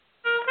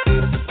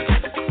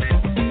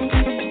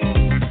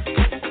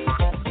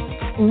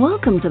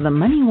Welcome to the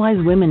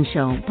MoneyWise Women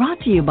Show,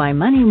 brought to you by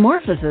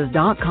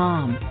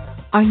MoneyMorphosis.com.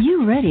 Are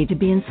you ready to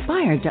be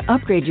inspired to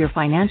upgrade your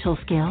financial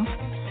skills?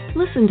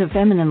 Listen to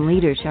feminine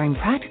leaders sharing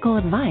practical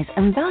advice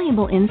and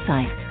valuable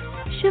insights.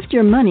 Shift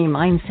your money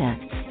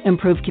mindset,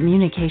 improve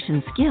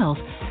communication skills,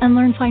 and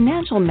learn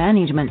financial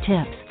management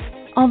tips.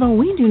 Although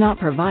we do not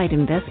provide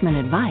investment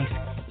advice,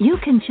 you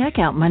can check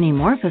out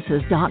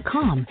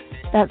MoneyMorphosis.com.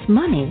 That's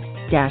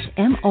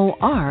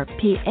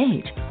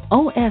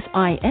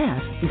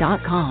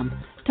money-morphosis.com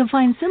to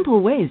find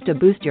simple ways to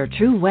boost your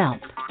true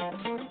wealth.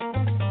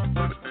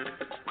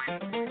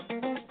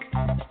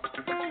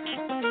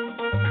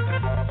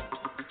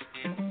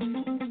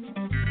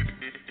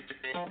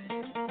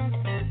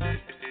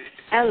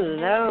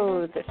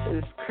 Hello, this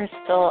is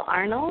Crystal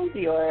Arnold,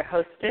 your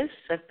hostess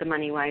of the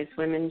MoneyWise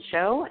Women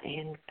Show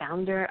and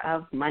founder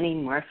of Money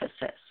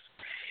Morphosis.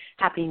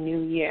 Happy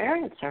New Year.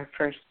 It's our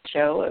first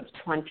show of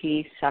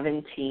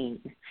 2017.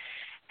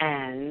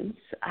 And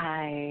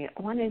I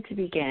wanted to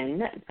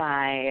begin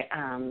by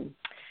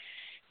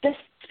just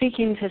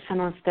speaking to some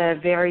of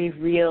the very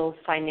real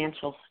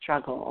financial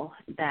struggle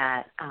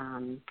that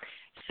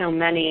so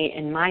many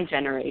in my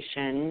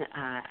generation,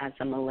 as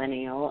a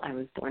millennial, I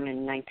was born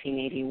in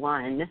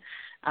 1981,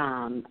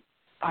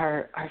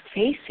 are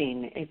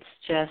facing. It's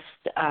just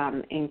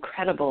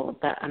incredible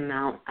the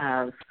amount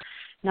of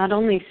not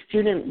only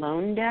student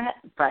loan debt,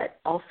 but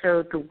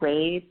also the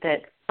way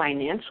that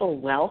financial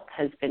wealth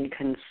has been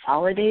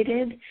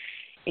consolidated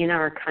in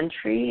our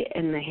country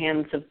in the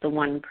hands of the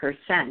 1%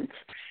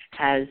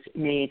 has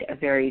made a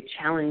very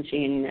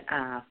challenging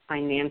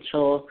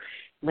financial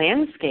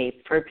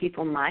landscape for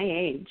people my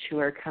age who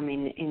are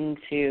coming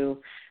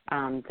into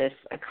this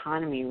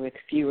economy with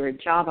fewer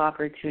job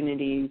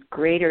opportunities,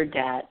 greater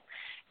debt,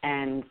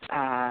 and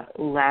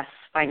less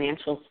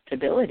financial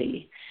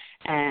stability.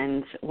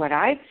 And what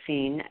I've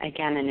seen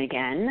again and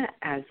again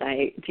as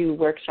I do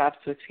workshops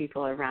with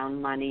people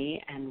around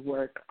money and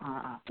work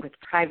with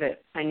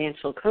private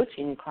financial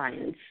coaching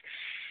clients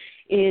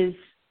is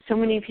so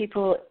many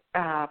people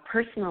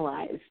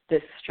personalize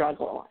this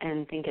struggle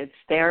and think it's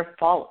their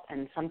fault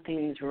and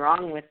something's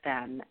wrong with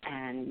them,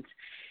 and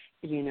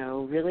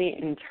really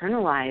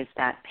internalize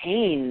that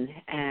pain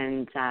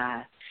and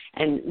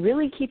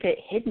really keep it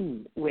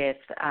hidden with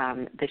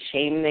the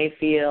shame they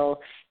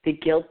feel, the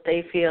guilt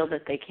they feel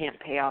that they can't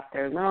pay off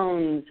their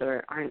loans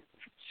or aren't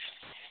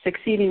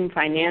succeeding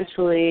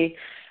financially,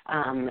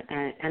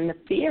 and the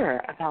fear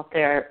about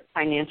their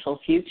financial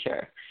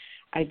future.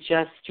 I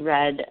just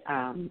read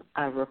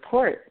a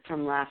report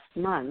from last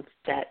month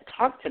that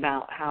talked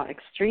about how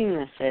extreme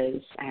this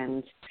is,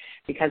 and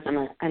because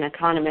I'm an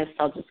economist,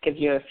 I'll just give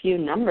you a few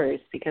numbers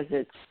because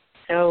it's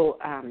so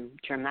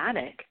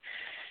dramatic.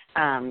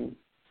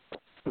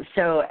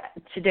 So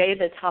today,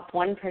 the top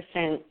 1%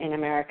 in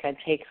America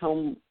take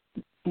home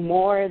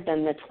more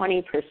than the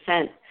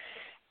 20%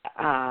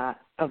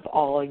 of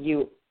all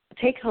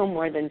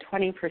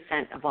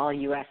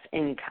U.S.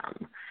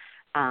 income.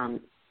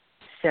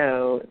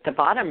 So the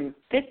bottom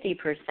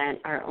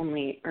 50% are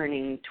only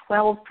earning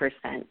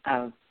 12%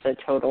 of the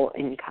total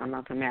income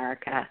of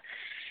America.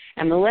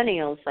 And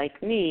millennials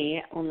like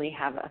me only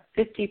have a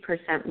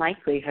 50%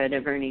 likelihood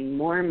of earning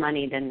more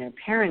money than their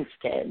parents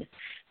did.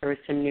 There was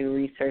some new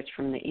research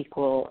from the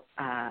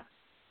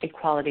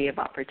Equality of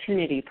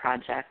Opportunity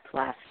Project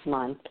last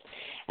month,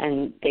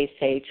 and they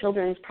say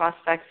children's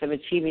prospects of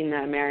achieving the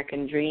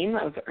American dream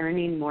of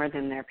earning more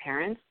than their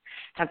parents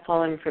have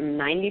fallen from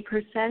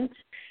 90%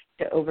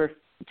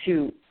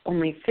 to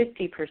only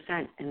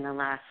 50% in the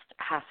last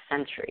half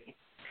century.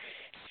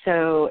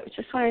 So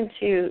just wanted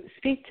to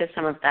speak to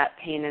some of that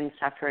pain and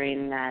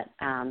suffering that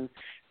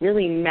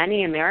really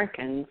many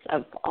Americans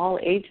of all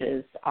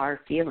ages are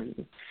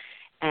feeling.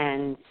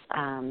 And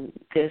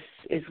this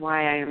is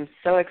why I am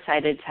so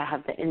excited to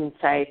have the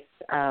insights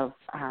of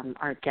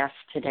our guest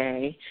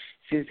today,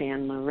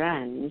 Suzanne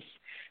Lorenz,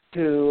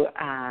 who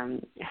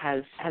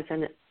has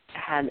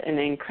had an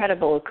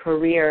incredible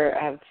career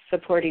of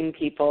supporting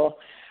people.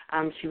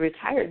 She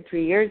retired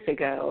 3 years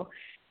ago,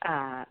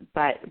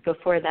 but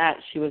before that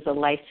she was a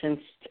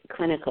licensed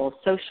clinical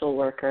social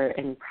worker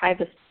in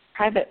private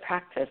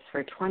practice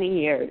for 20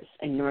 years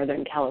in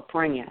Northern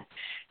California,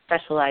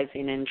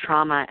 specializing in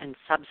trauma and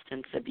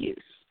substance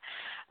abuse.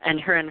 And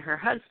her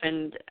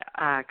husband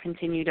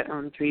continue to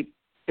own 3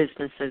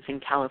 businesses in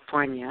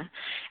California,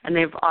 and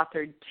they've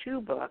authored 2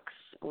 books,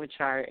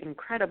 which are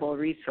incredible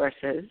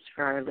resources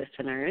for our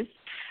listeners.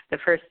 The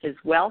first is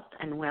Wealth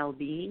and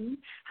Well-Being,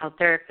 How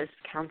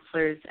Therapists,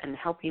 Counselors, and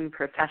Helping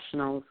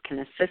Professionals Can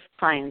Assist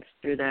Clients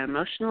Through the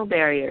Emotional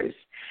Barriers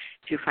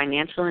to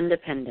Financial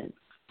Independence.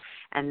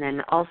 And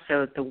then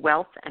also the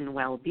Wealth and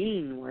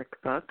Well-Being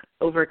Workbook,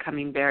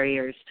 Overcoming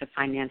Barriers to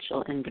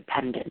Financial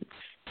Independence.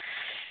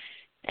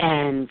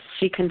 And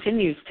she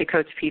continues to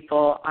coach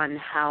people on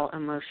how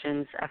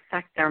emotions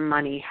affect their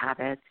money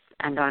habits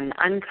and on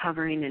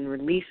uncovering and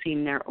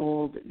releasing their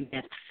old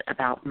myths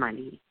about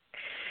money.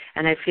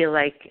 And I feel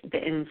like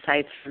the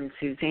insights from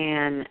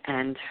Suzanne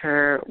and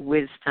her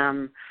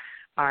wisdom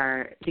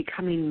are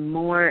becoming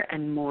more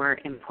and more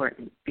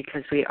important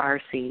because we are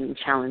seeing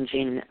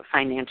challenging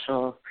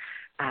financial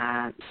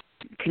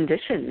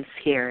conditions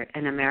here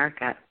in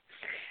America.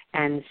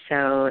 And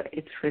so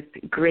it's with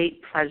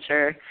great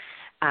pleasure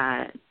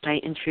I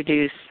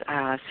introduce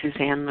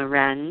Suzanne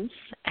Lorenz,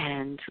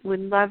 and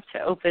would love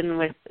to open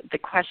with the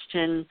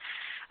question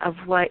of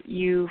what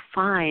you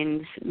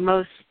find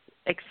most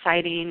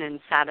exciting and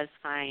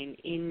satisfying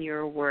in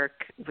your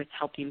work with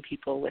helping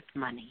people with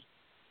money.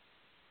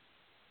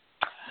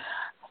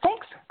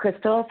 Thanks,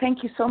 Crystal.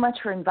 Thank you so much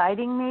for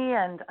inviting me,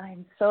 and I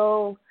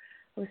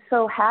was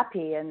so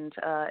happy and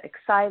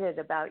excited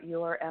about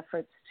your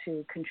efforts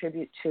to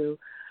contribute to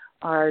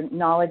our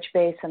knowledge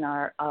base and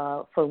our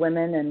for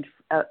women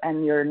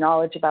and your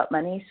knowledge about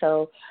money.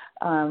 So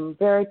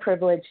very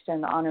privileged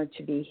and honored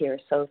to be here.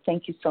 So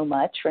thank you so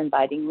much for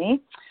inviting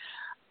me.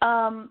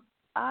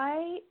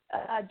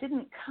 I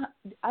didn't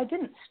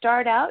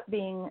start out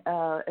being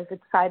as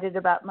excited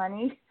about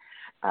money.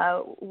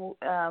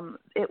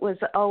 It was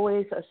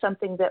always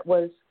something that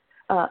was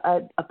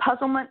a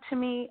puzzlement to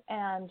me,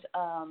 and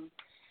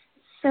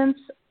since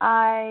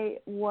I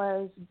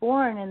was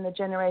born in the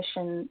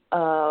generation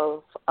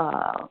of,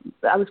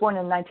 I was born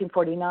in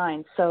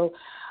 1949, so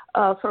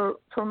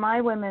for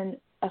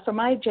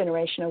my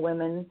generation of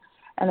women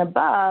and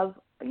above,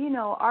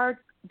 our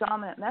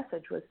dominant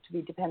message was to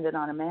be dependent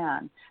on a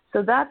man.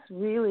 So that's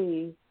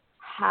really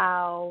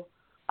how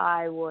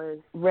I was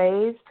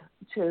raised,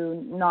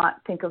 to not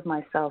think of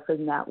myself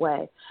in that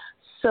way.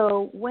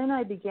 So when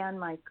I began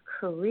my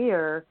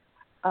career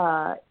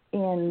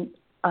in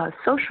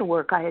social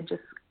work, I had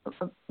just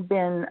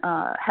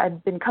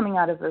had been coming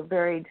out of a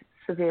very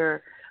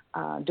severe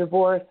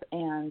divorce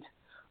and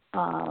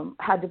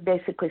had to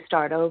basically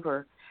start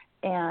over.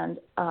 And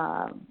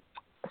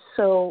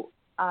so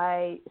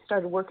I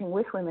started working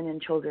with women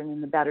and children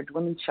in the battered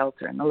women's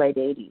shelter in the late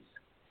 80s.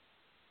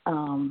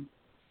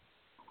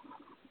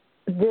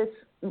 This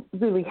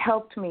really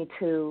helped me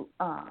to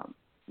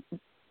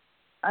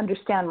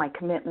understand my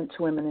commitment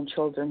to women and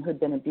children who'd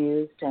been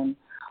abused, and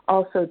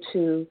also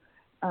to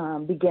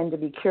begin to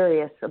be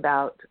curious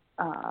about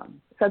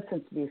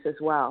substance abuse as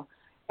well.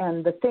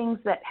 And the things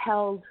that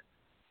held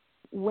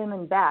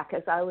women back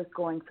as I was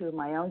going through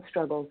my own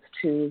struggles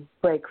to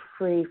break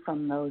free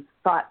from those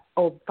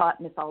old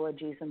thought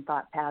mythologies and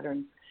thought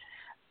patterns.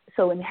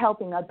 So in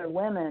helping other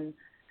women,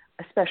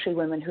 especially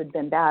women who'd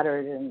been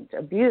battered and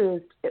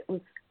abused, it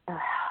was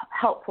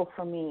helpful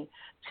for me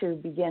to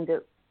begin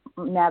to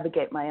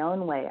navigate my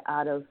own way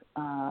out of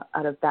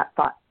that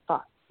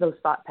those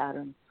thought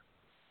patterns.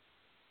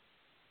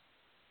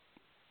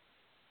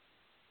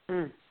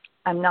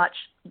 I'm not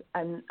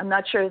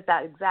sure if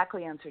that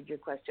exactly answered your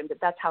question, but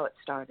that's how it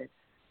started.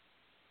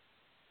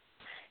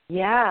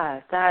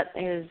 Yeah, that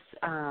is.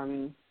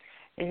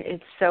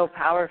 It's so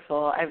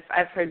powerful.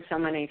 I've heard so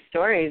many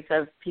stories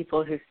of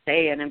people who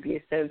stay in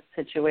abusive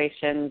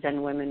situations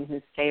and women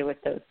who stay with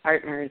those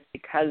partners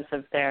because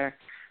of their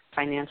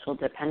financial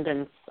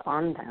dependence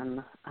on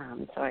them.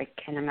 So I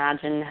can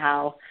imagine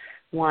how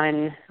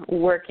one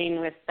working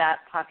with that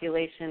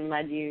population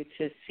led you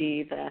to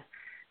see the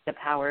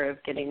power of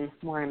getting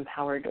more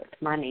empowered with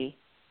money.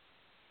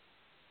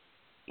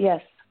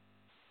 Yes.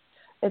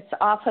 It's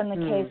often the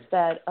case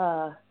that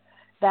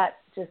that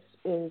just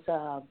is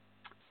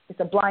it's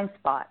a blind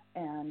spot.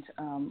 And,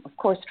 of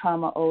course,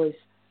 trauma always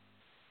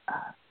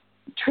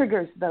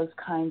triggers that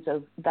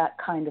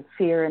kind of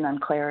fear and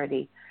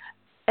unclarity.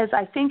 As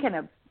I think in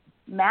a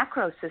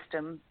macro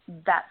system,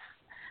 that's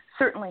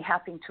certainly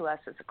happening to us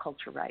as a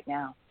culture right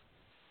now.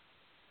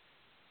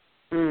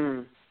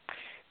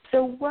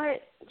 So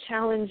what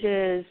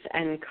challenges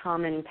and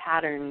common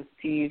patterns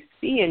do you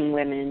see in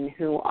women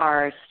who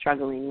are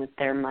struggling with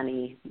their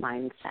money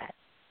mindset?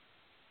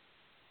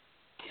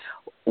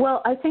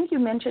 Well, I think you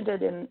mentioned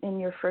it in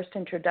your first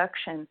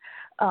introduction.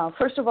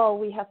 First of all,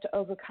 we have to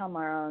overcome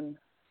our own,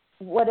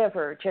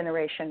 whatever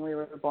generation we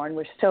were born,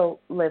 we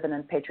still live in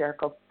a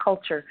patriarchal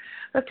culture.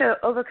 We have to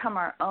overcome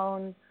our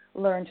own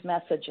learned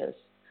messages,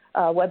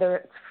 whether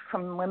it's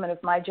from women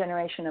of my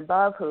generation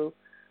above who've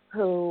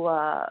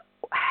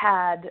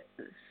had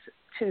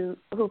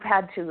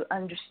to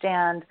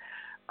understand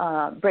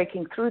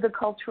breaking through the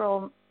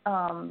cultural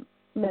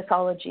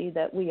mythology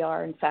that we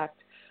are, in fact,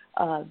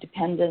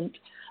 dependent.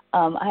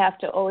 I have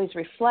to always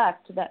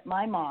reflect that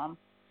my mom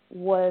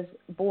was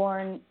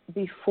born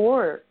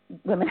before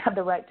women had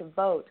the right to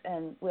vote,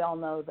 and we all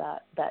know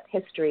that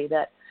history,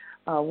 that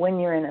when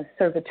you're in a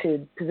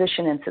servitude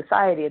position in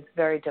society, it's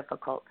very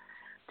difficult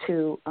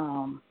to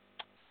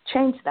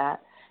change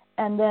that.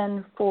 And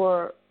then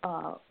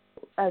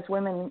as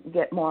women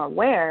get more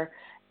aware,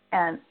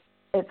 and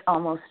it's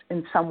almost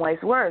in some ways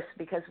worse,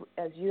 because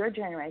as your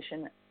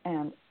generation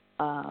and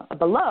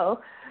below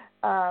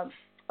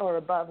or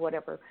above,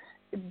 whatever,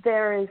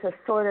 there is a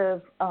sort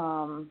of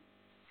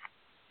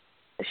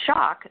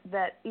shock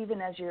that even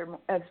as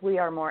we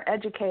are more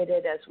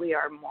educated, as we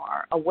are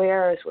more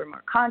aware, as we're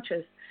more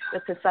conscious,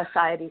 that the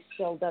society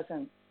still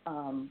doesn't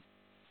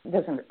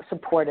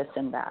support us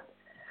in that.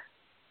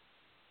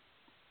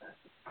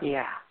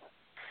 Yeah.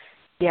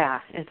 Yeah,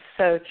 it's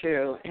so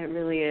true. It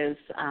really is.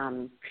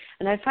 And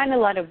I find a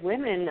lot of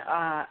women,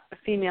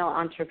 female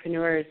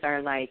entrepreneurs,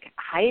 are like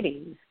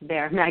hiding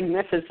their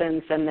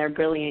magnificence and their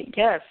brilliant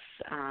gifts.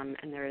 And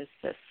there is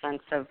this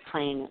sense of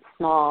playing it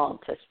small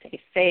to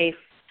stay safe.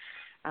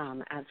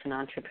 As an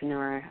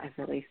entrepreneur, I've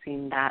really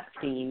seen that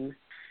theme.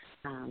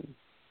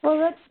 Well,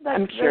 that's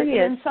I'm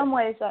curious. In some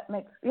ways that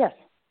makes, yes.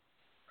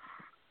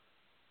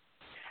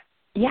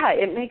 Yeah,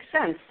 it makes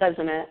sense,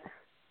 doesn't it?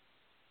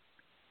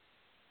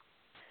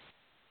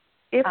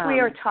 If we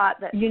are taught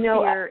that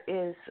fear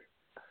is,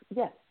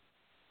 yes.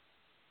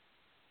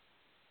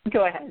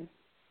 Go ahead.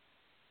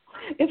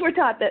 If we're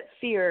taught that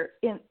fear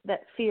in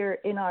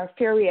our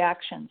fear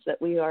reactions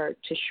that we are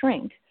to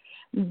shrink,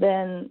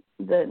 then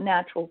the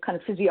natural kind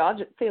of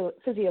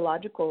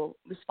physiological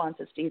response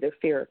is to either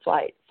fear or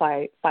fight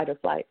or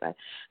flight. Right?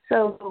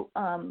 So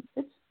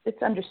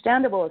it's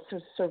understandable at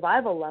a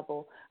survival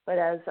level, but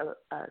as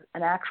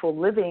an actual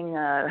living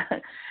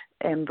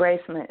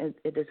embracement,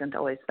 it isn't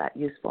always that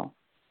useful.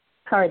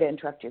 Sorry to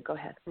interrupt you. Go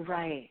ahead.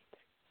 Right.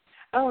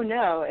 Oh,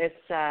 no,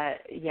 it's a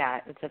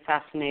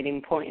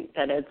fascinating point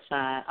that it's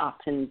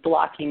often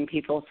blocking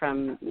people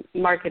from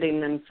marketing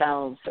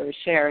themselves or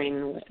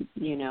sharing,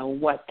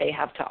 what they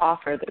have to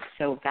offer that's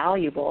so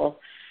valuable.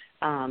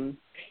 And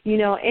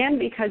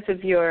because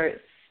of your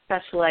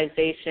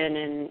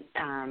specialization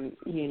and,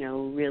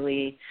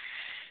 really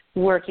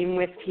working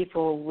with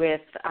people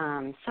with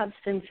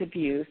substance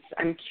abuse,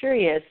 I'm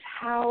curious,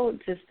 how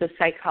does the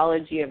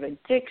psychology of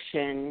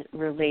addiction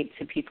relate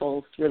to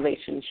people's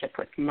relationship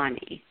with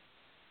money?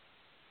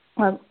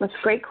 Well, that's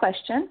a great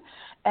question,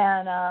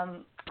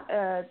 and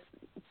it's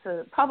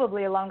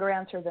probably a longer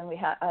answer than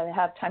I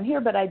have time here,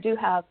 but I do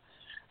have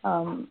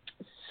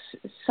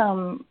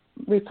some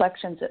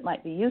reflections that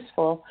might be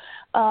useful.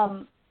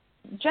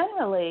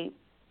 Generally,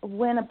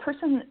 when a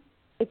person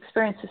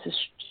experiences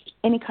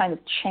any kind of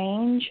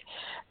change,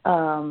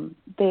 some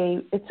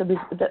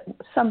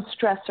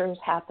stressors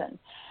happen,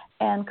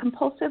 and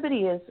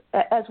compulsivity is,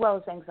 as well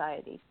as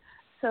anxiety.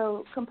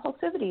 So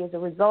compulsivity is a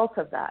result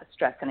of that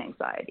stress and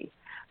anxiety.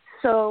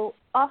 So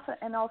often,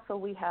 and also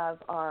we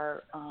have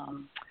our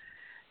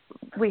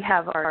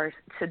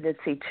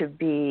tendency to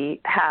be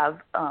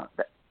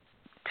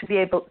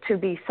able to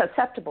be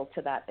susceptible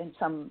to that in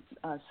some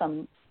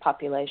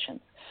populations.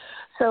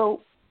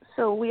 So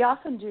we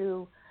often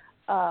do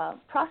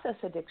process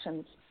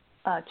addictions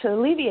to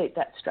alleviate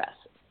that stress.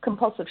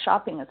 Compulsive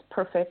shopping is a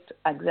perfect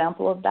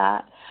example of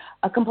that.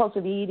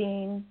 Compulsive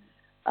eating.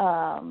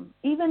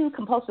 Even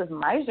compulsive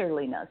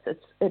miserliness,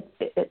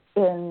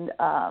 and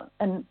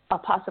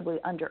possibly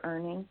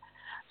under-earning.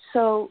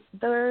 So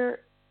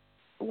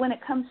when it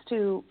comes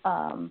to,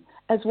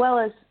 as well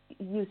as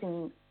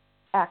using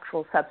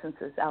actual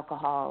substances,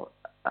 alcohol,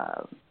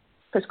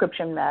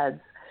 prescription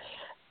meds,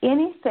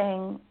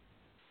 anything,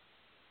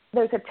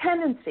 there's a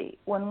tendency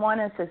when one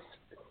is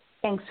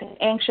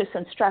anxious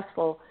and stressed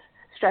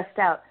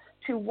out,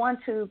 to want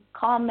to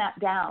calm that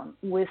down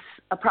with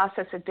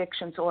process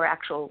addictions or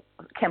actual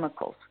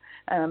chemicals.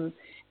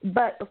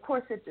 But, of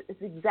course,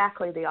 it's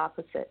exactly the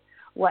opposite.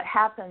 What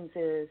happens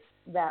is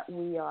that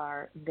we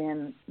are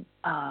then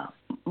less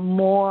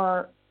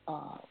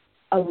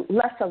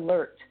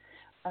alert,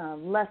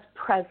 less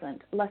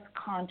present, less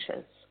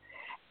conscious.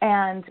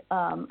 And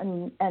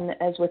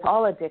as with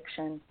all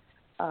addiction,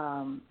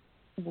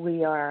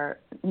 we are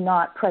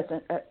not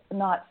present,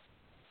 not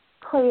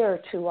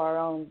clear to our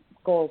own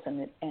goals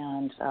and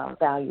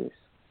values.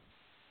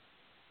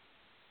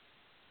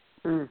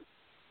 Mm.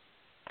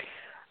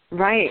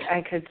 Right.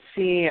 I could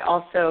see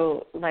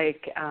also, as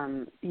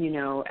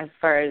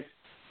far as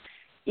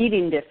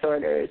eating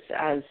disorders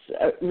as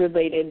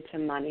related to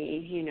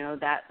money,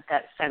 that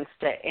sense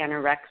that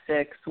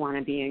anorexics want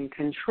to be in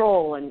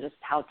control and just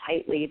how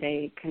tightly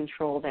they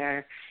control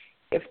their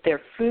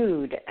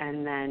food.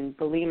 And then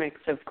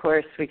bulimics, of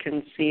course, we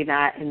can see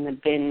that in the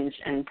binge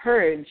and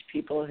purge,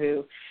 people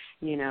who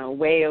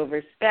way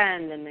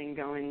overspend and then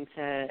go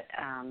into,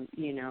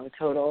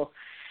 total,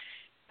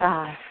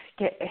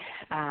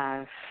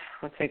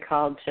 what's it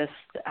called, just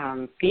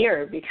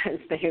fear because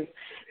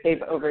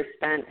they've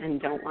overspent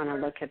and don't want to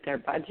look at their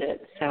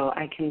budget. So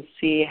I can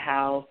see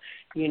how,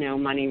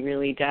 money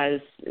really does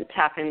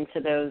tap into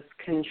those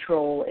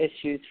control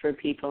issues for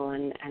people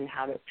and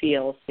how to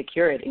feel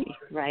security,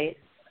 right?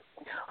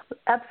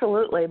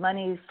 Absolutely.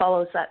 Money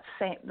follows that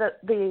same,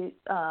 the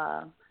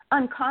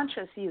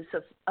unconscious use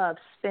of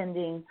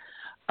spending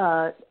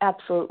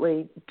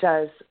absolutely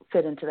does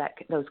fit into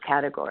those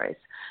categories.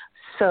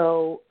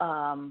 So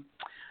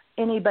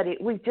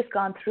we've just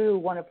gone through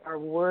one of our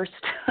worst,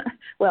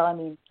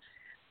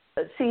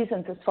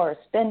 seasons as far as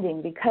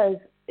spending, because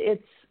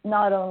it's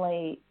not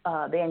only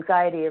the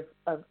anxiety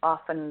of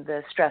often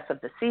the stress of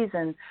the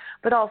season,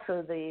 but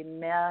also the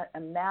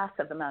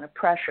massive amount of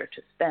pressure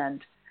to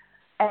spend.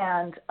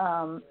 And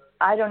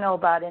I don't know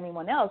about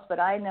anyone else, but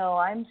I know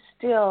I'm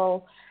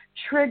still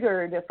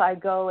triggered if I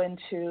go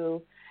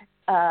into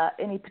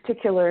any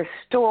particular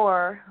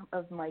store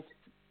of my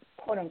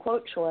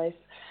quote-unquote choice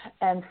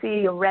and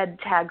see a red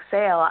tag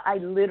sale, I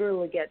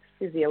literally get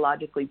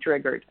physiologically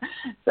triggered.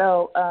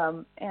 So,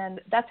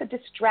 and that's a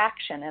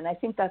distraction, and I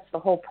think that's the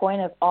whole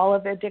point of all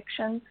of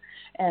addictions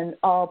and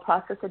all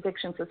process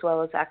addictions as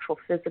well as actual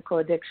physical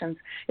addictions,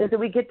 is that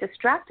we get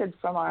distracted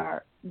from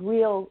our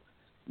real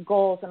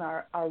goals and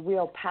our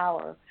real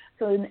power.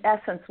 So in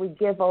essence, we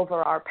give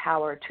over our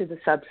power to the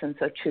substance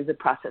or to the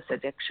process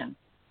addiction.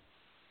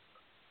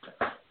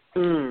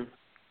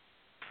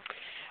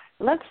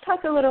 Let's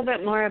talk a little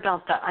bit more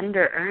about the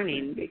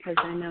under-earning, because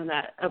I know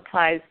that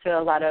applies to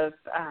a lot of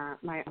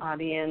my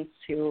audience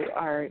who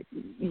are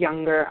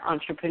younger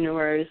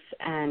entrepreneurs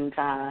and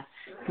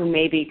who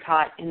may be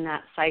caught in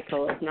that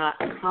cycle of not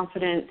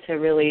confident to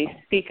really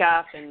speak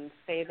up and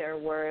say their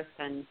worth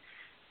and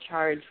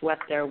charge what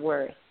they're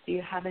worth. Do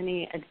you have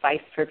any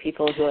advice for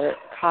people who are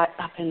caught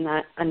up in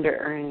that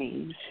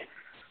under-earning?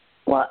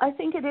 Well, I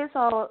think it is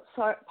all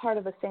part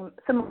of a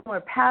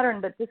similar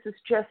pattern, but this is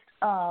just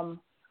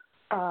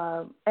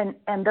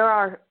and there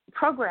are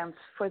programs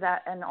for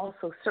that, and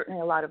also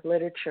certainly a lot of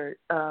literature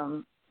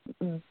out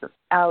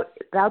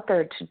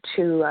there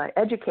to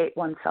educate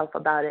oneself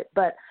about it.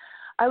 But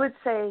I would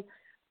say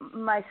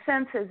my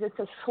sense is it's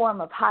a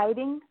form of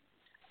hiding,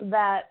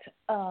 that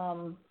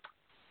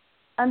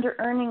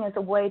under-earning is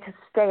a way to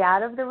stay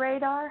out of the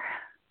radar.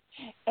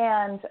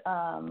 And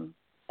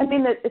I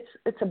mean,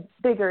 it's a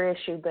bigger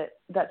issue, but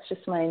that's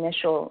just my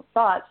initial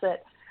thoughts,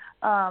 that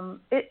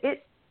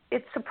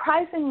it's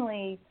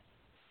surprisingly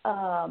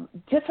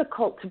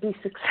difficult to be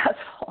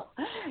successful.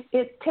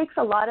 It takes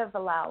a lot of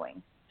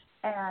allowing,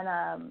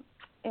 and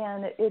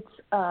it's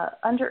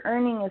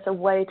under-earning is a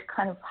way to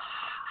kind of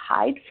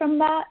hide from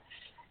that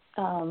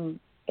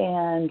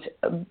and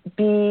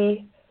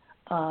be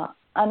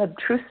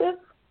unobtrusive,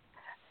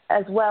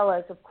 as well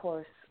as, of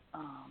course,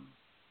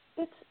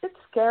 it's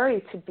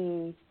scary to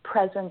be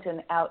present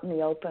and out in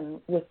the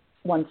open with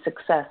one's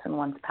success and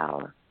one's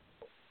power.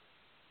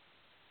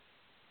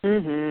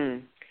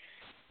 Mhm.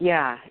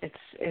 Yeah, it's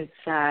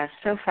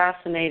so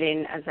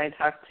fascinating as I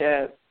talk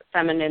to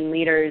feminine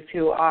leaders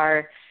who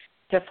are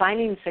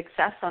defining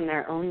success on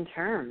their own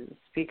terms,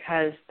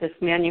 because this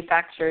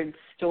manufactured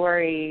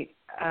story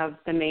of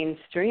the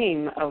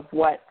mainstream of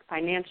what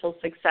financial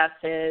success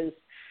is,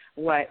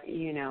 what,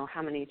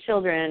 how many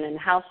children and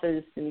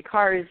houses and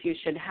cars you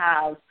should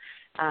have,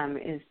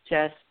 is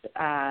just,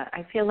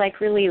 I feel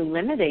like, really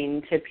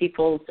limiting to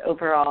people's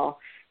overall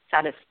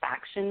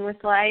satisfaction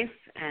with life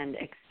and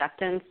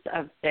acceptance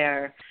of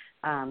their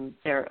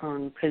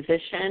own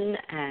position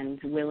and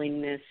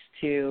willingness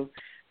to,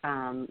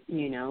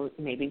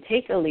 maybe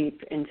take a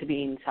leap into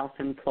being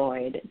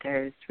self-employed.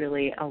 There's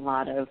really a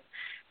lot of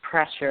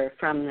pressure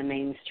from the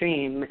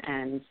mainstream,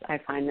 and I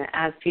find that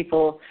as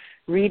people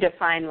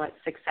redefine what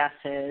success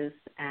is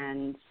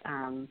and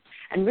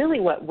really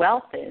what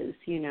wealth is,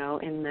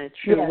 in the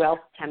True Yes. Wealth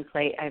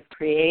template I've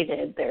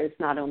created, there's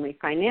not only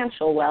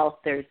financial wealth,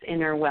 there's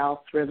inner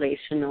wealth,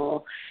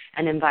 relational,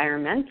 and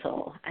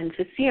environmental. And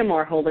to see a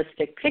more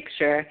holistic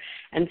picture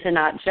and to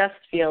not just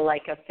feel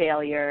like a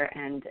failure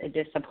and a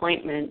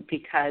disappointment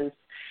because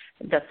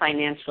the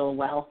financial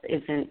wealth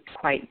isn't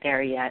quite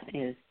there yet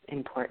is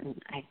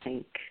important, I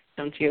think.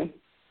 Don't you?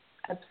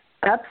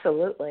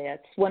 Absolutely.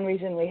 That's one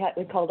reason we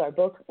called our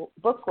book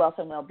Wealth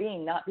and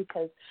Wellbeing, not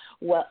because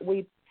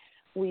we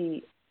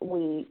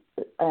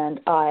and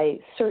I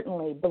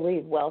certainly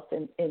believe wealth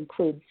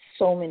includes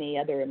so many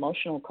other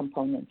emotional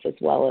components, as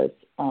well as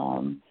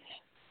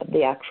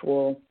the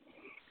actual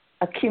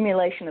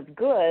accumulation of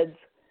goods,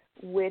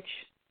 which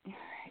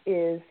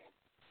is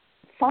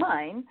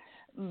fine,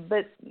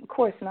 but of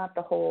course not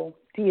the whole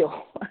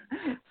deal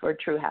for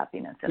true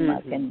happiness, in my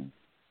opinion.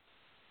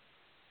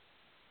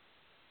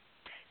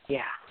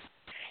 Yeah.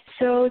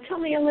 So tell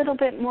me a little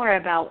bit more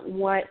about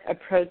what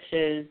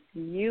approaches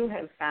you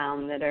have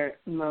found that are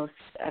most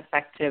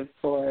effective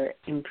for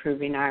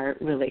improving our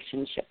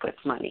relationship with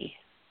money.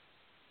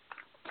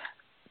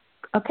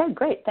 Okay,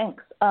 great,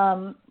 thanks.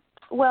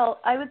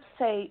 Well, I would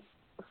say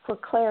for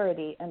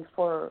clarity and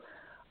for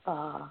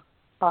my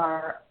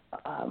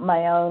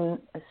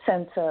own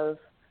sense of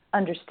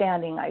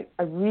understanding, I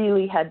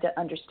really had to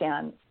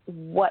understand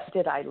what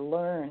did I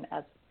learn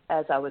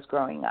as I was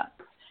growing up.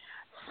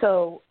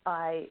 So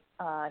I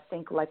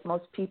think, like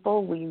most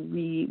people,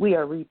 we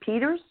are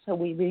repeaters. So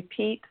we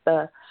repeat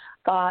the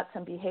thoughts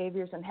and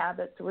behaviors and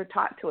habits that were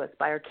taught to us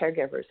by our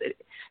caregivers. It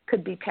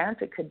could be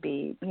parents. It could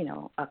be,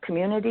 a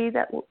community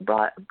that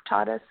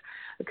taught us.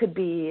 It could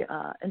be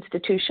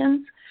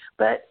institutions.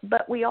 But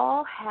we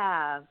all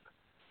have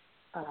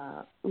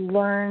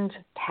learned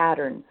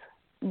patterns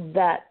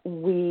that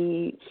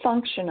we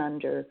function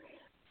under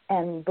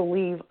and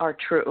believe are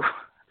true.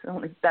 It's the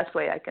only best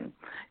way I can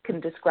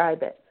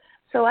describe it.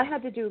 So I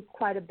had to do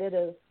quite a bit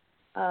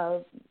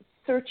of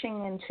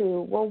searching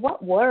into, well,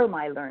 what were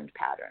my learned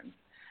patterns?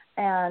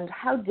 And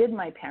how did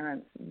my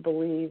parents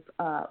believe,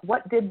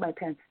 what did my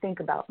parents think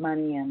about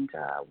money and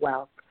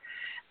wealth?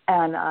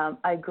 And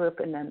I grew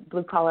up in a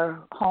blue-collar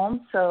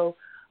home, so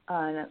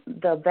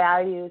the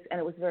values, and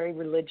it was very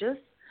religious.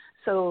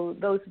 So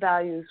those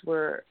values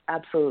were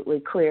absolutely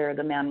clear.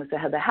 The man was the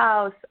head of the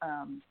house.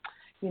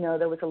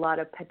 There was a lot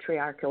of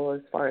patriarchal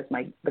as far as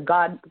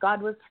God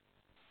was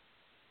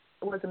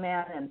a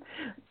man, and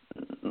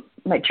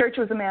my church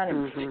was a man,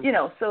 and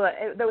so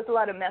there was a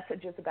lot of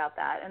messages about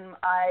that. And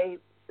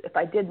if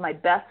I did my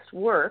best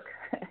work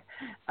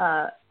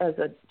as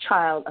a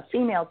child, a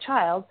female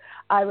child,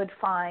 I would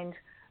find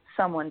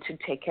someone to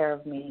take care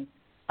of me,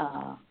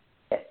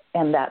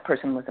 and that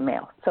person was a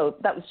male. So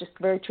that was just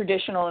very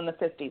traditional in the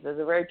 50s. It was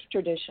very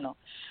traditional.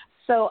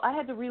 So I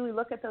had to really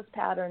look at those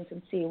patterns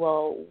and see,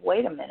 well,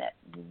 wait a minute,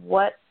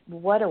 what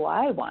do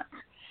I want?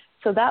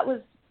 So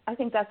I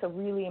think that's a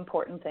really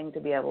important thing to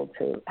be able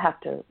to have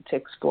to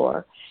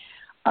explore.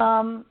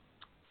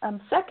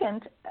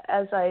 Second,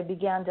 as I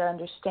began to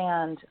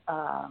understand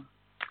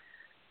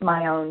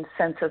my own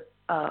sense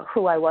of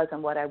who I was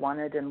and what I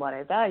wanted and what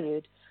I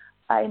valued,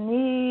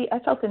 I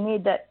felt the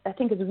need that I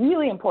think is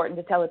really important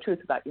to tell the truth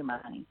about your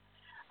money.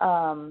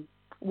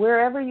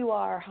 Wherever you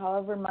are,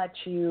 however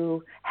much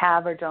you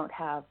have or don't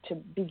have, to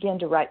begin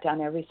to write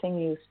down everything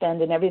you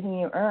spend and everything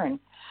you earn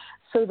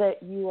so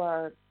that you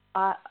are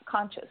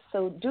conscious.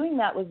 So doing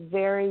that was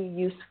very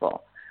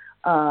useful,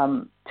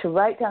 to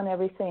write down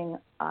everything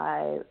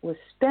I was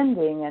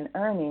spending and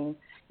earning,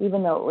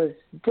 even though it was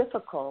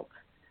difficult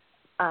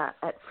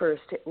at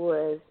first. It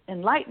was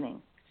enlightening.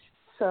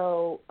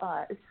 So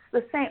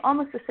it's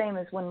almost the same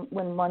as when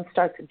one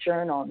starts a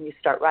journal and you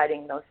start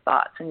writing those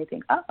thoughts and you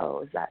think,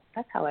 oh,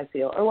 that's how I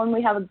feel. Or when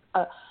we have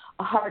a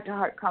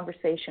heart-to-heart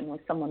conversation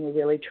with someone we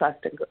really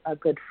trust, a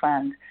good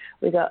friend,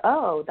 we go,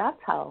 oh,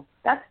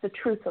 that's the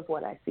truth of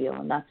what I feel.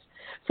 And that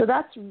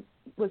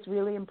was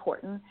really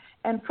important.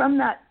 And from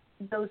that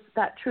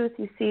truth,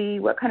 you see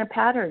what kind of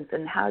patterns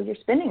and how you're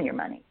spending your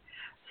money.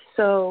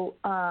 So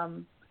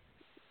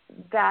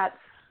that's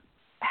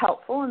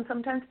helpful and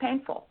sometimes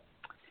painful.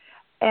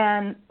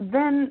 And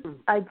then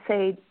I'd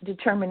say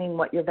determining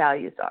what your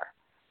values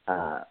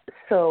are.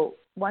 So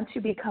once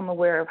you become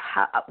aware of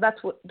how, that's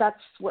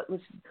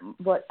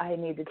what I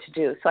needed to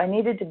do. So I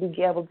needed to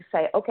be able to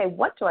say, okay,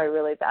 what do I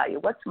really value?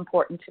 What's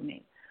important to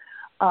me?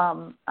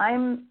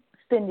 I'm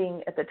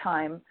spending at the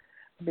time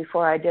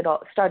before I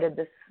started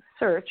this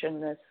search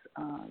and this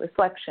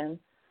reflection.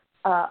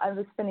 I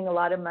was spending a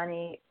lot of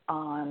money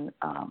on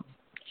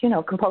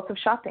compulsive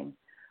shopping,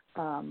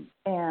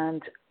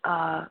 and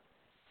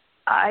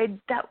I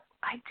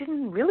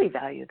didn't really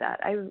value that.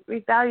 I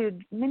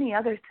valued many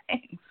other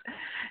things.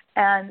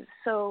 And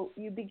so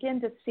you begin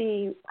to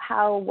see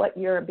what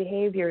your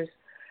behaviors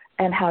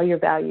and how your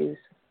values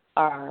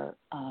are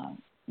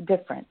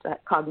different,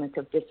 that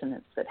cognitive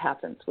dissonance that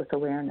happens with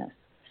awareness.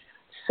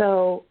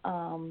 So,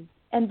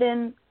 and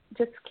then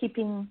just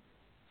keeping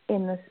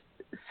in this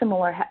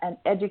similar and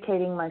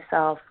educating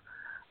myself,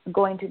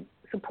 going to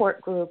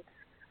support groups,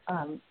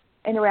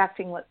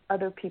 interacting with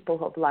other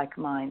people of like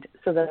mind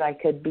so that I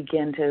could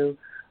begin to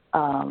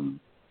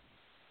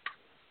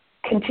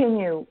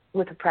continue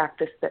with a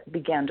practice that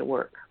began to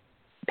work.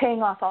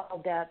 Paying off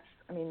all debts,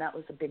 that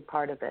was a big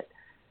part of it.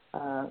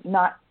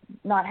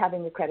 Not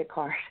having a credit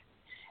card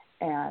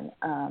and,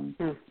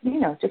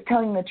 just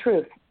telling the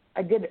truth.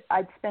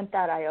 I'd spent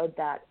that, I owed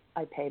that,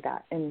 I pay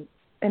that in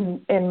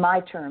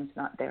my terms,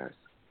 not theirs.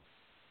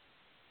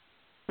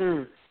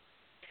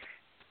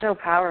 So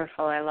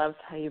powerful. I love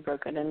how you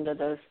broke it into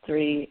those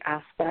three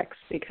aspects,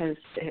 because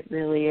it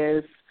really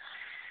is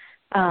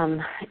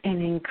an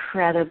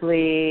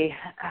incredibly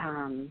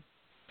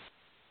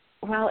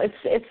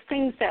it's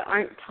things that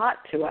aren't taught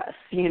to us.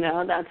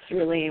 That's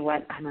really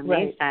what I'm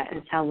amazed at,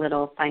 is how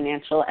little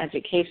financial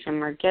education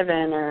we're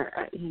given, or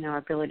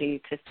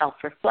ability to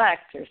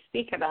self-reflect or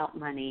speak about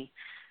money.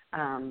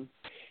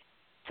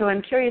 So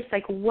I'm curious,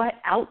 what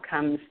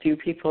outcomes do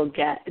people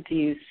get? Do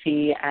you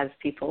see as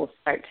people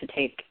start to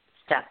take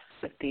steps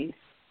with these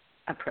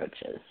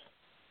approaches?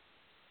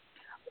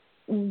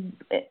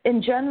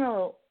 In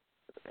general,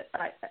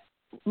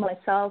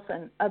 myself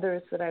and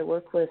others that I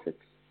work with, it's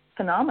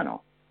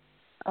phenomenal.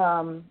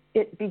 A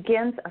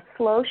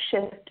slow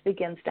shift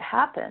begins to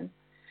happen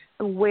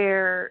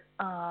where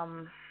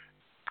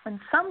in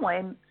some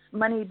way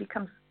money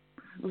becomes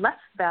less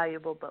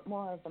valuable but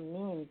more of a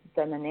means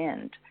than an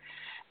end.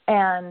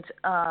 And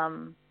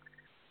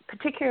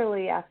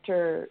particularly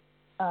after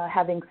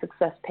having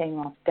success paying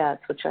off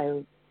debts, which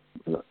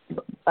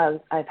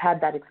I've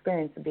had that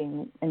experience of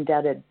being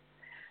indebted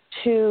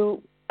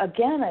to,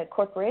 again, a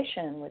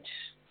corporation which,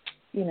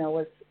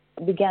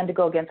 began to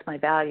go against my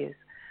values,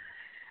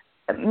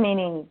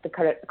 meaning the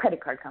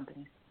credit card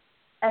companies.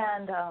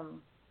 And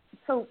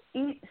so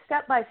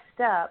step by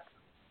step,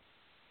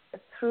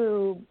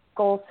 through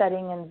goal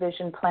setting and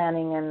vision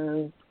planning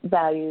and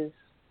values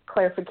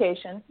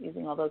clarification,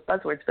 using all those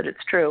buzzwords, but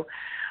it's true,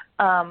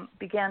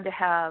 began to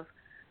have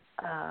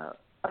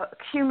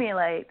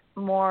accumulate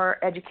more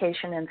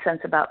education and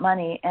sense about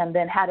money, and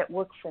then had it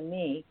work for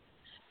me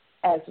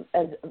as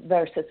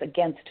versus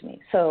against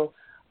me. So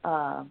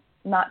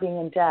not being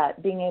in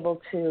debt, being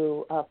able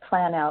to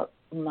plan out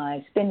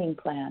my spending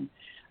plan,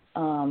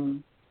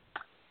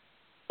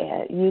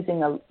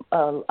 using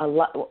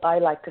I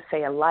like to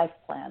say a life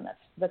plan.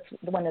 That's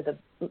one of the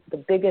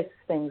biggest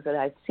things that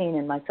I've seen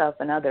in myself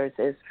and others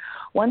is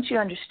once you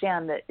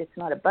understand that it's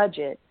not a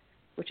budget,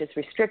 which is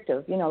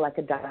restrictive, like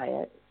a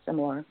diet,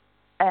 similar,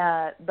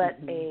 but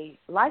a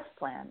life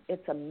plan.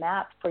 It's a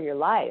map for your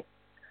life.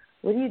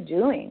 What are you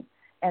doing?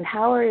 And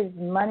how is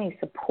money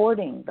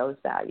supporting those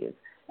values?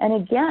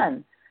 And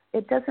again,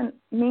 it doesn't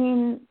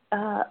mean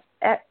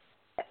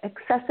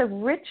excessive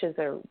riches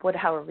or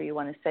however you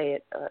want to say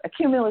it,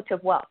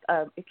 accumulative wealth,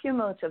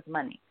 accumulative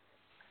money.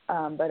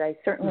 But I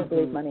certainly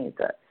believe money is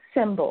a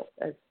symbol,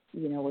 as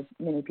what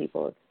many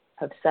people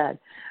have said.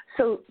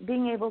 So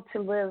being able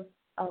to live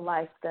a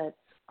life that's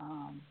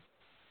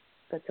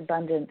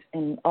abundant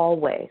in all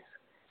ways.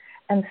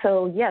 And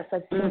so, yes,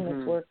 I've seen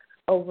this work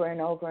over and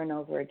over and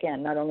over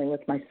again, not only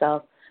with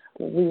myself.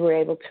 We were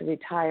able to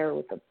retire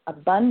with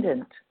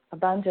abundant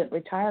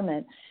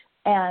retirement,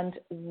 and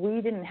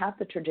we didn't have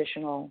the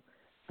traditional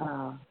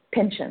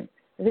pension.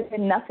 We did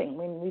nothing.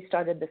 When we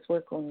started this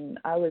work when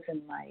I was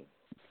in my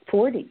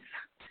 40s,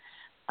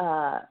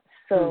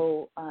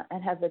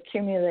 and have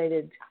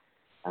accumulated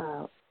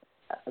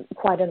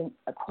quite a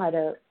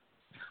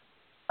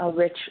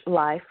rich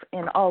life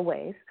in all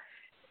ways,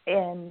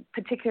 and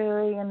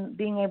particularly in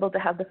being able to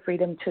have the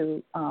freedom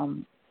to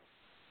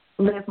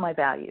live my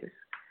values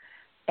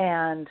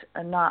and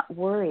not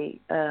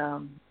worry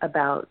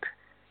about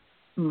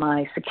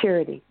my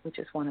security, which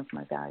is one of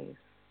my values.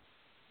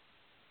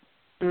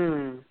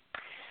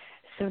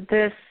 So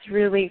this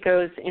really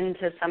goes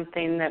into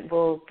something that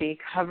we'll be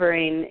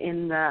covering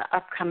in the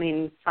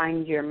upcoming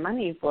Find Your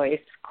Money Voice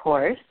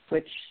course,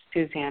 which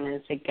Suzanne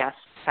is a guest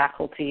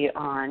faculty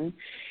on.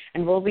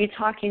 And we'll be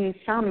talking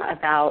some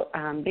about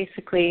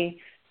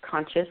basically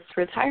conscious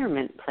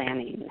retirement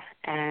planning.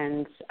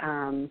 And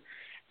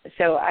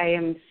so I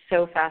am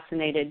so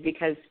fascinated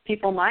because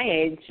people my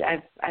age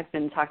I've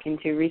been talking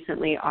to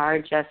recently are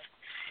just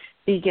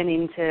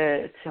beginning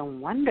to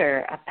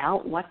wonder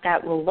about what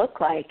that will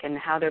look like and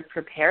how to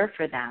prepare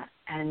for that.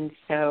 And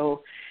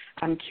so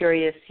I'm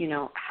curious,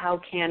 how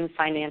can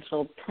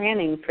financial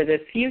planning for the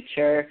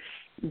future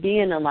be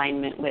in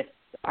alignment with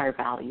our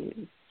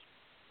values?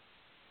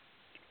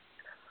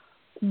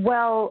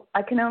 Well,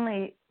 I can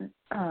only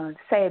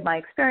say my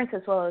experience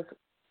as well as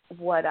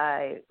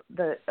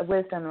the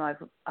wisdom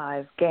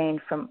I've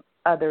gained from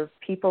other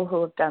people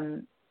who have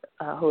done,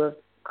 who have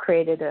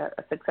created a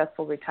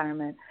successful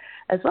retirement,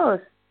 as well as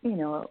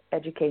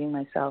educating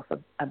myself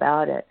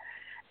about it.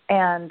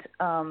 And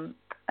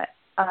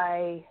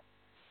I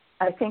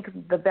think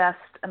the best,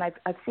 and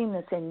I've seen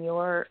this in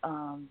your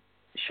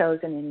shows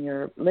and in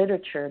your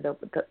literature,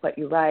 what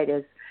you write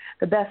is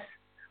the best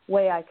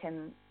way I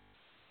can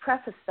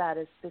preface that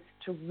is just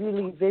to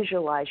really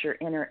visualize your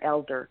inner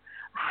elder.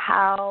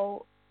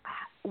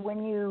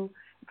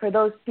 For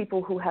those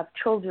people who have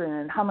children,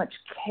 and how much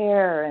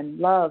care and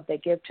love they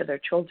give to their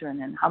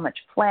children, and how much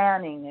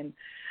planning,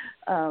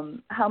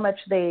 and how much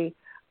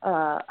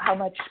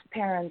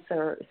parents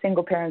or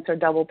single parents or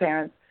double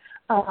parents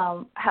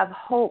have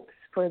hopes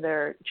for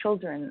their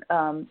children.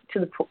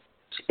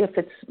 If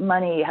it's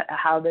money,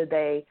 how do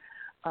they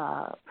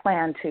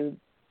plan to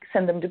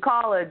send them to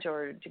college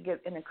or to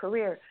get in a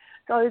career?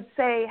 So I would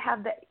say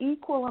have the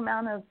equal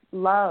amount of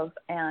love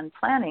and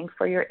planning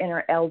for your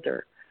inner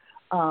elder.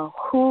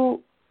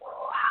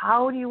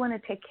 How do you want to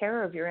take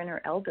care of your inner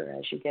elder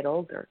as you get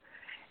older?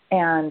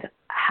 And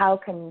how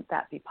can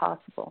that be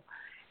possible?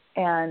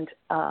 And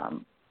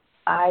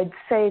I'd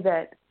say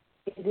that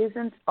it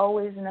isn't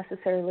always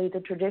necessarily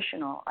the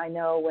traditional. I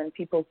know when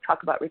people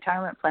talk about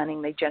retirement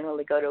planning, they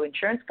generally go to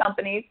insurance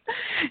companies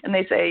and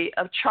they say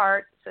a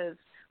chart says,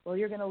 well,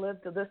 you're going to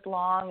live to this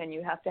long and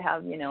you have to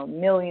have,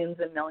 millions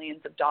and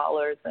millions of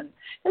dollars. And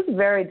it's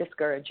very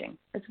discouraging.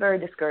 It's very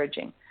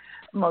discouraging,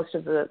 most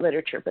of the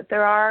literature. But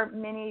there are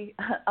many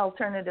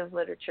alternative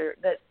literature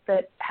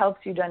that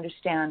helps you to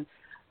understand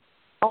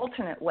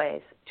alternate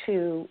ways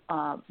to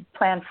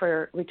plan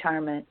for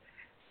retirement,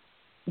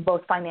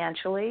 both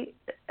financially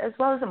as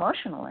well as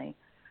emotionally.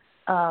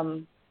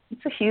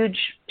 It's a huge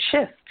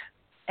shift,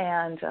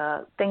 and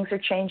things are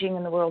changing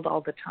in the world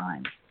all the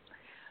time.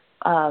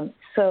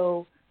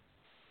 So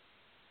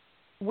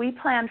we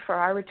plan for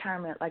our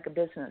retirement like a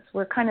business.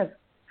 We're kind of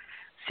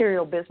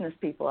serial business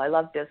people. I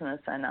love business,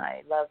 and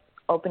I love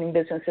opening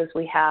businesses.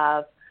 We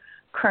have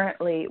had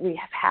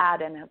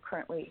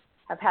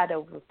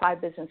over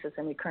 5 businesses,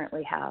 and we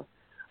currently have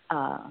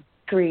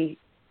 3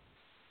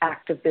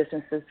 active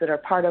businesses that are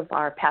part of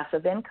our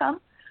passive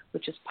income,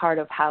 which is part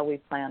of how we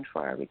plan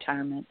for our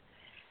retirement.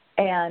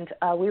 And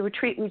we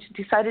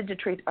decided to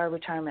treat our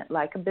retirement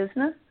like a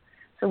business.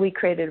 So we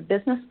created a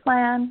business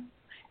plan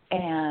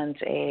and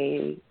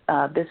a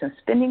business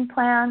spending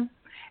plan,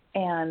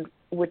 and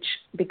which,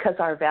 because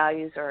our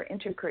values are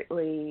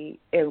intricately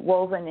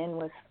woven in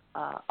with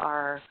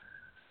our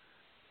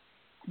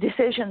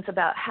decisions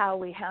about how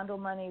we handle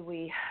money,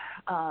 we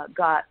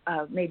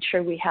made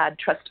sure we had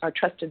our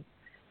trusted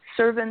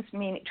servants,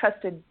 meaning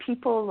trusted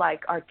people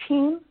like our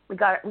team. We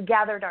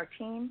gathered our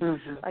team,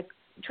 like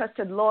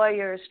trusted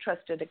lawyers,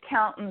 trusted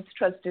accountants,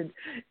 trusted,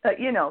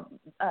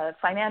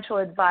 financial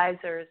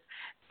advisors,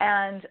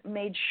 and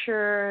made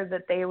sure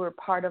that they were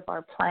part of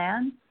our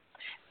plan.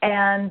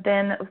 And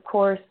then, of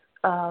course,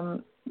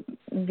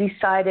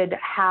 decided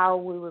how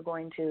we were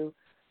going to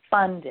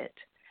fund it.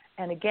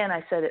 And again,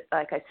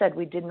 like I said,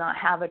 we did not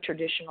have a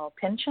traditional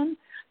pension,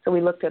 so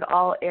we looked at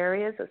all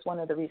areas. That's one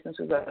of the reasons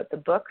we wrote the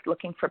book,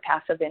 looking for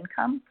passive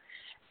income.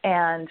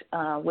 And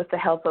with the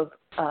help of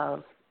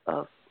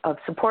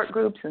support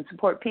groups and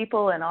support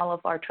people and all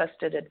of our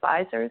trusted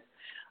advisors,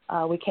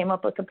 we came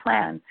up with a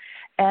plan,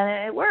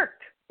 and it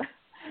worked.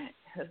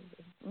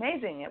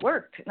 Amazing, it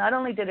worked. Not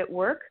only did it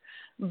work,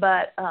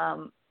 but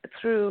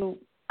through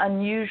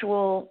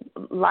unusual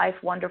life,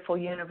 wonderful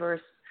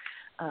universe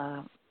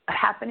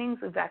happenings,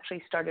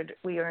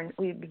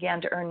 we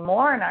began to earn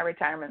more in our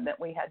retirement than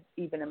we had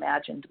even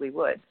imagined we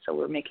would. So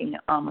we're making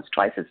almost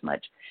twice as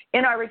much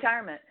in our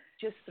retirement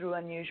just through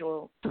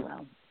unusual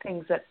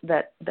things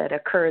that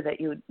occur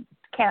that you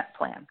can't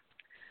plan.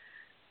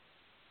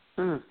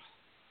 Mm.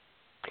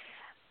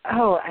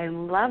 Oh, I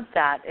love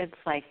that. It's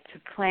like to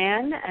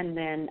plan and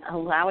then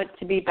allow it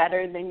to be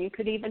better than you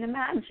could even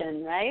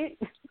imagine, right?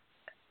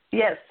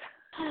 Yes.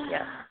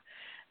 Yes.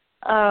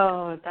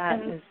 Oh,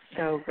 that is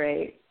so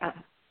great.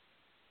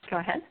 Go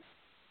ahead.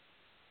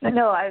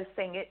 No, I was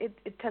saying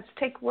it does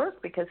take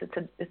work because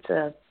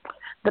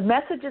the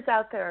messages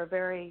out there are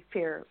very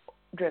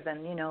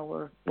fear-driven.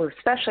 We're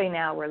especially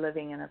now we're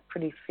living in a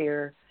pretty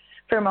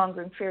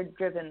fear-mongering,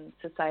 fear-driven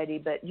society.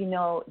 But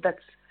that's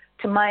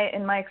in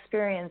my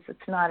experience,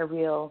 it's not a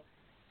real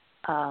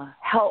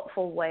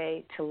helpful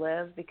way to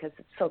live because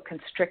it's so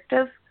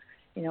constrictive.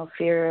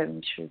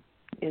 Fear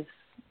is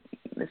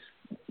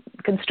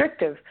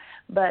constrictive,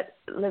 but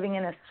living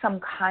in some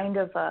kind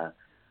of a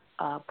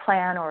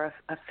plan or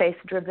a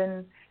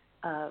faith-driven,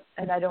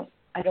 and I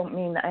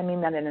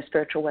mean that in a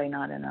spiritual way,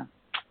 not in a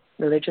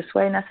religious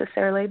way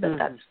necessarily, but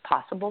that's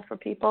possible for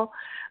people.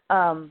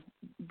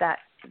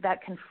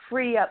 That can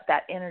free up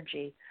that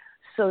energy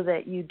so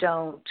that you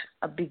don't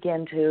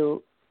begin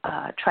to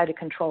try to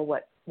control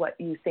what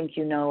you think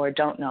you know or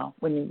don't know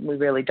when we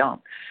really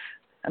don't.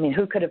 I mean,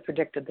 who could have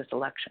predicted this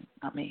election?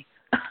 Not me.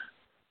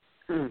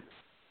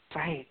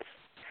 Right.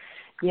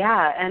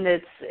 Yeah, and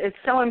it's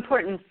so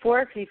important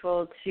for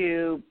people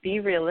to be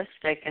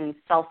realistic and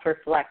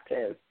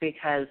self-reflective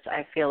because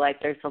I feel like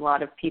there's a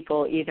lot of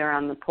people either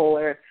on the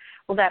polar,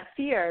 that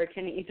fear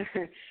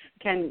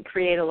can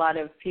create a lot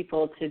of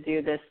people to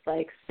do this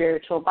like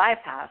spiritual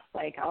bypass,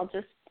 like I'll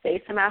just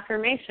say some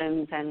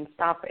affirmations and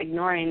stop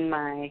ignoring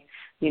my,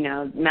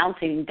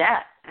 mounting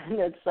debt. And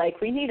it's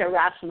like we need a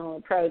rational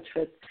approach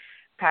with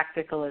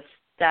practical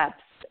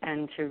steps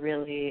and to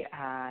really,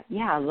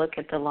 look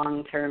at the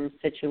long-term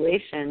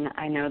situation.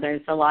 I know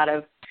there's a lot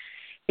of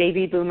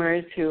baby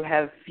boomers who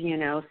have,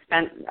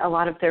 spent a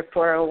lot of their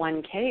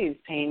 401ks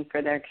paying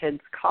for their kids'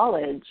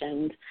 college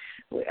and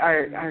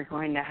are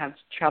going to have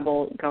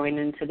trouble going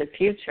into the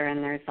future.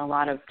 And there's a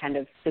lot of kind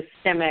of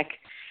systemic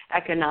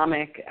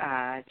economic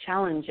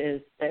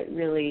challenges that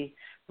really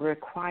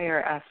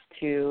require us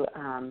to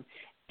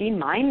be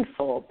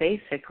mindful,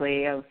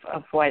 basically, of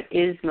what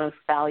is most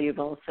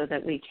valuable so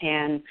that we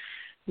can,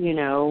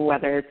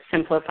 whether it's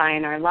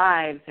simplifying our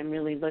lives and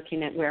really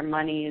looking at where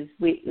money is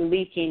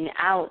leaking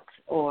out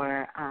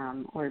or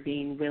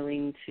being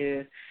willing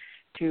to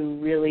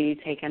really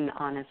take an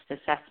honest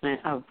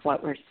assessment of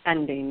what we're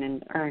spending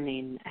and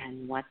earning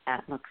and what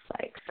that looks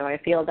like. So I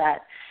feel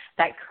that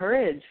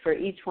courage for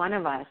each one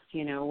of us,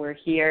 we're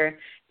here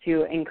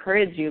to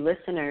encourage you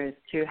listeners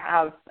to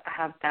have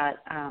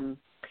that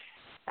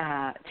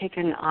take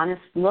an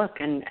honest look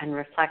and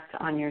reflect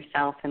on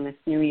yourself in this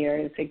new year.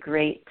 Is a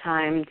great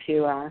time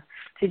to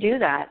do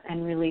that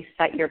and really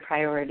set your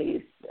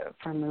priorities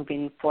for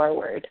moving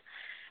forward.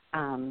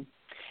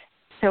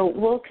 So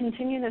we'll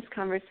continue this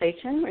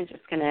conversation. We're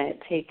just going to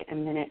take a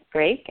minute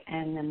break,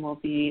 and then we'll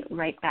be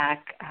right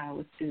back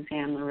with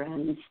Suzanne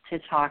Lorenz to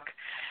talk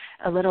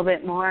a little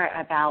bit more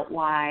about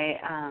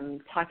why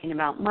talking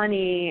about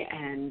money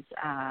and,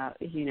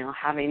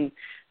 having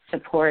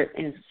support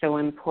is so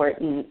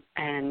important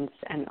and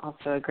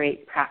also a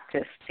great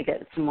practice to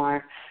get some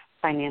more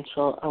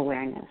financial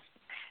awareness.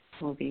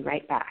 So we'll be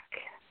right back.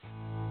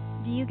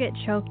 Do you get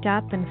choked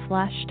up and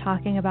flushed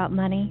talking about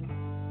money?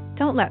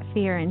 Don't let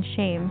fear and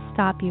shame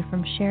stop you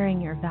from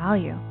sharing your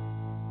value.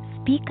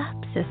 Speak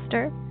up,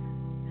 sister.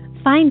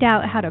 Find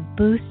out how to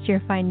boost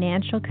your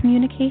financial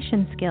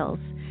communication skills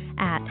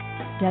at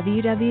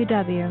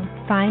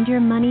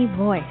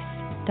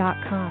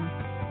www.findyourmoneyvoice.com.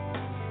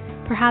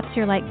 Perhaps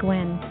you're like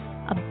Gwen,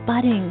 a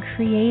budding,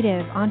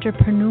 creative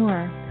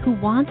entrepreneur who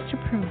wants to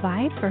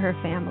provide for her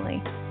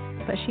family,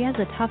 but she has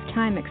a tough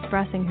time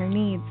expressing her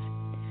needs.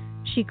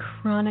 She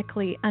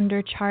chronically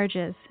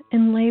undercharges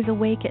and lays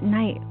awake at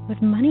night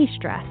with money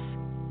stress.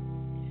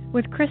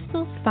 With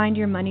Crystal's Find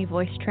Your Money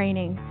Voice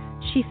training,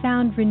 she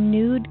found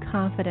renewed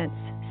confidence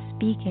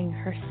speaking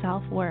her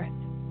self-worth.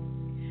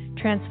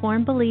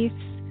 Transform beliefs,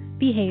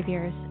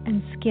 behaviors,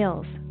 and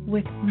skills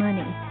with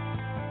money.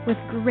 With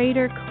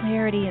greater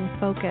clarity and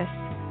focus,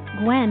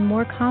 Gwen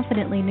more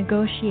confidently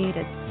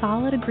negotiated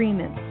solid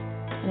agreements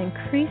and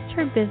increased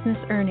her business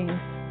earnings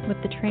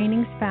with the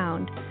trainings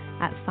found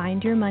at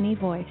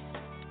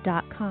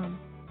findyourmoneyvoice.com.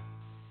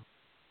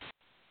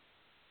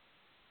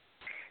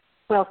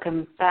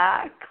 Welcome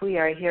back. We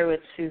are here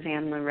with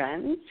Suzanne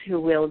Lorenz,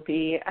 who will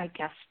be a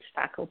guest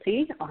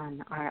faculty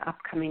on our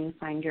upcoming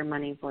Find Your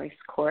Money Voice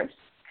course.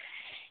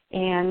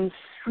 And,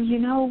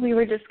 we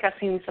were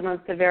discussing some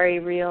of the very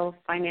real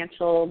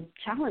financial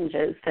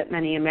challenges that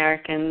many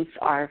Americans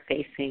are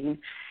facing,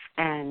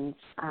 and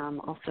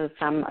also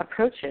some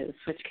approaches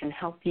which can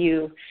help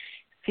you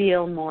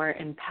feel more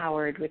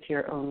empowered with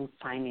your own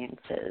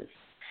finances.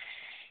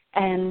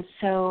 And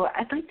so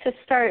I'd like to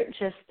start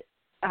just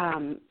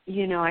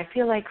I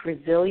feel like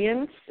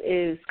resilience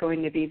is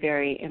going to be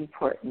very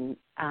important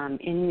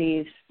in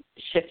these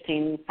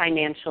shifting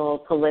financial,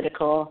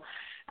 political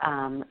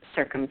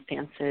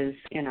circumstances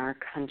in our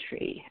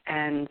country.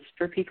 And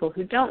for people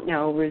who don't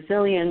know,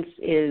 resilience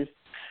is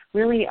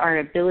really our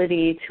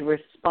ability to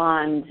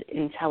respond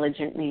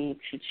intelligently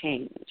to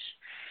change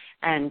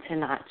and to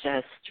not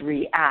just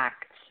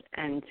react,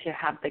 and to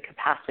have the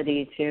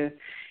capacity to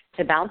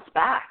bounce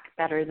back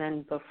better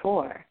than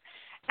before.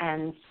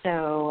 And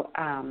so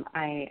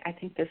I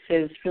think this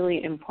is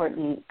really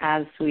important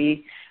as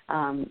we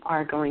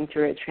are going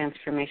through a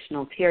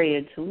transformational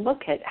period to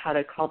look at how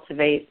to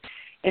cultivate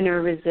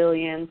inner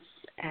resilience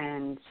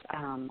and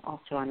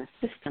also on a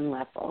system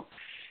level.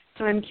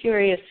 So I'm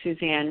curious,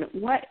 Suzanne,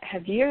 what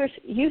have you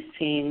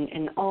seen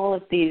in all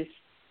of these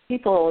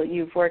people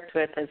you've worked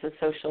with as a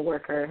social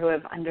worker who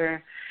have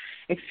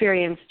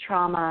experienced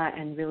trauma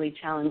and really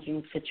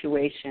challenging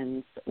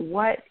situations?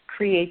 What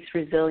creates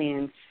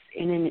resilience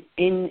in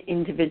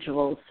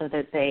individuals so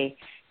that they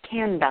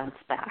can bounce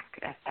back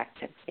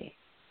effectively?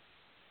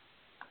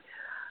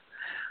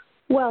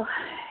 Well,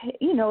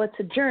 it's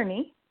a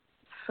journey.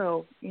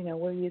 So,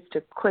 we're used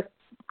to quick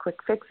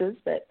fixes,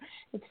 but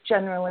it's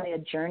generally a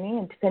journey,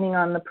 and depending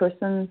on the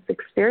person's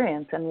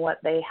experience and what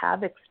they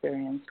have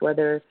experienced,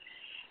 whether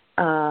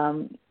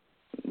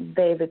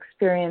they've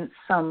experienced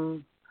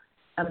some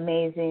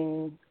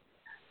amazing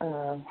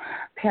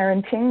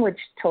parenting, which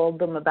told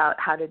them about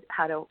how to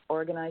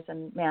organize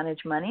and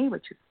manage money,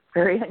 which is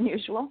very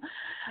unusual,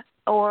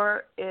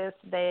 or if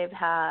they've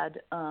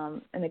had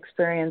an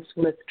experience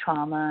with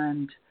trauma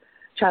and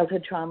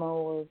childhood trauma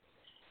or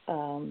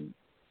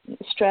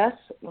stress,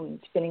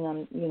 depending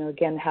on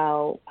again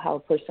how a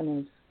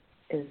person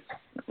is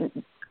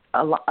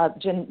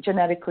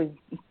genetically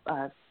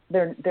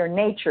their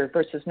nature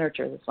versus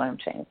nurture. That's what I'm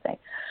trying to say.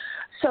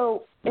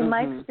 So in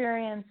my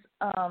experience,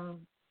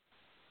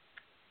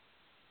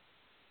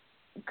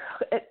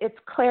 it's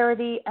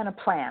clarity and a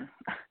plan.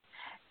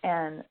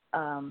 And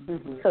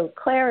so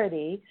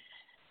clarity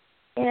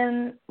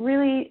in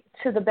really,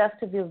 to the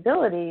best of your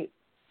ability,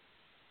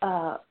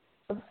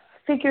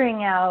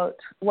 figuring out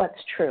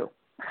what's true.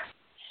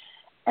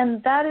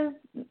 And that is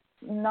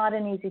not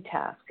an easy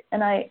task.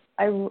 And I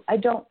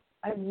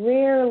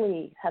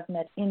rarely have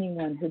met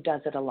anyone who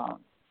does it alone.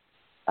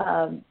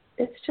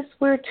 It's just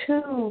we're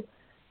too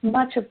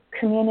much of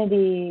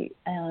community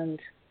and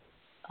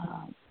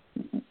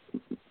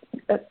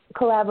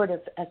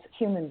collaborative as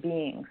human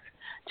beings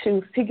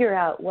to figure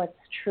out what's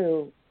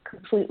true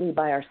completely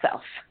by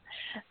ourselves.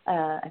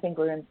 I think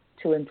we're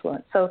too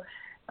influenced. So,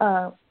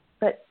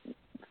 but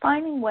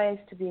finding ways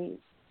to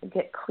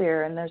get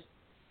clear, and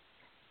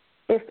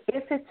if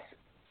it's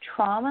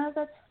trauma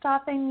that's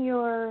stopping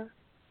your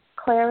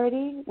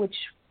clarity, which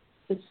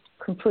is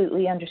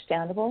completely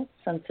understandable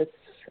since it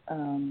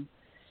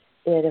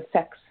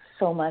affects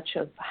so much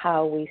of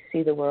how we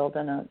see the world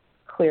in a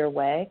clear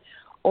way,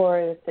 or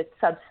if it's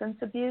substance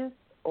abuse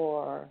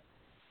or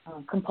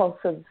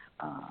compulsive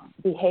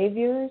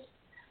behaviors,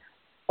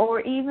 or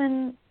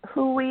even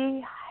who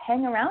we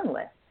hang around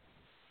with.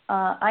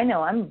 I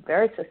know I'm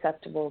very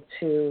susceptible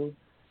to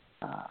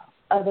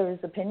others'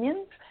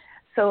 opinions,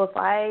 so if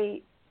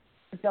I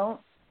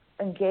don't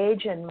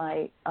engage in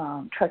my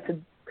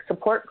trusted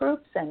support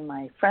groups and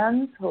my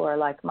friends who are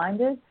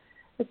like-minded,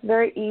 it's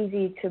very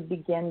easy to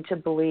begin to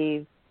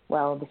believe,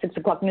 well, the 6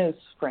 o'clock news,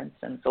 for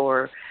instance,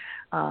 or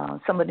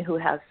somebody who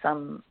has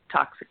some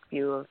toxic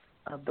view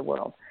of the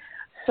world.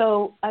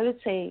 So I would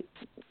say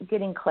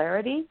getting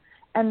clarity,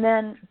 and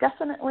then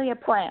definitely a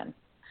plan.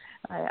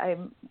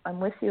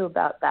 I'm with you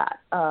about that.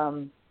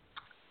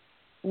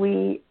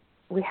 We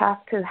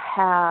have to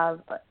have,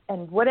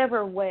 and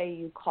whatever way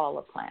you call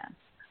a plan.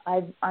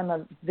 I'm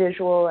a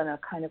visual and a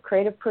kind of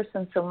creative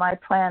person, so my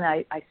plan,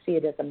 I see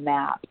it as a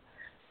map,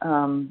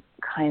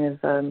 kind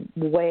of a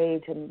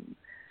way to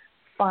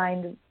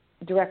find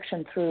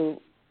direction through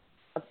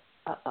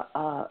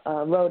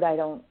a road I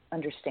don't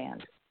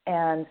understand.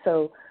 And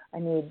so I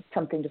need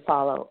something to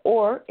follow.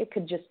 Or it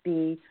could just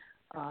be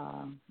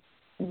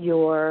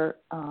your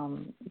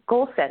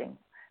goal setting.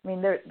 I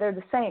mean, they're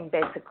the same,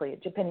 basically,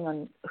 depending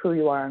on who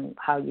you are and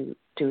how you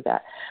do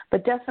that.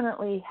 But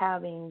definitely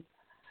having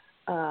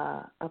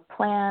a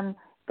plan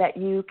that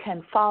you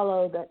can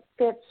follow that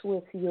fits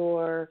with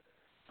your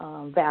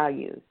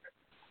values.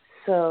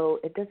 so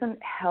it doesn't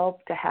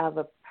help to have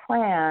a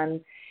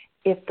plan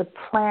if the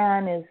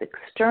plan is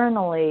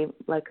externally,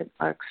 like an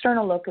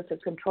external locus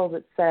of control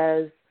that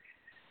says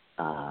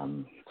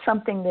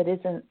something that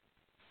isn't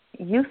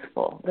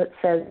useful, that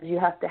says you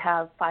have to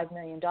have $5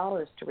 million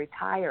to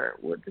retire.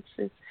 Well,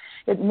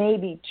 it may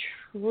be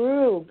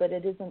true, but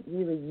it isn't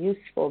really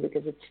useful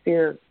because it's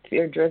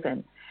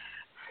fear-driven.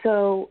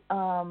 So,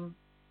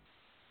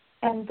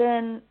 and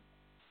then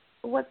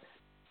what's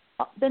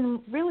been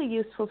really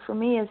useful for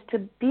me is to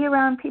be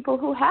around people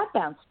who have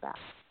bounced back.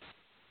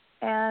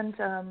 And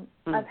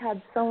I've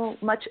had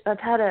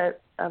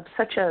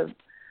such a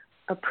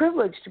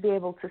privilege to be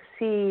able to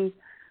see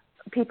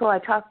people I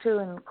talk to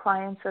and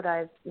clients that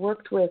I've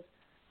worked with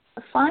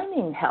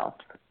finding health,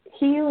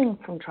 healing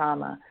from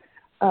trauma,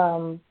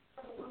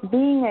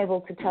 being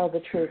able to tell the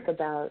truth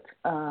about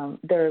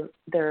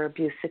their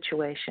abuse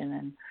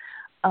situation,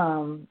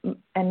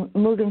 and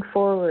moving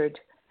forward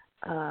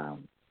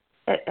in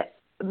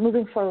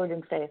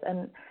faith,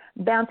 and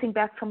bouncing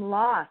back from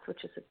loss,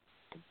 which is a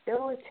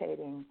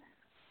debilitating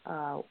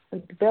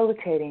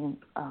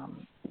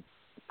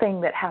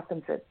thing that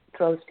happens that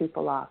throws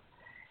people off,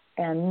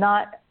 and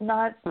not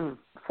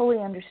fully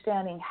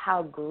understanding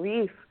how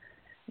grief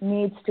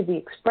needs to be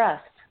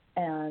expressed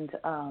and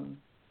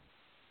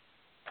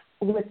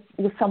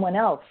with someone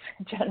else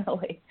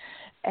generally,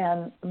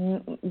 and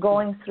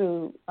going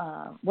through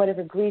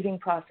whatever grieving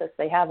process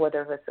they have,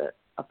 whether it's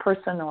a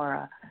person or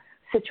a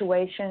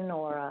situation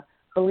or a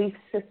belief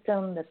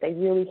system that they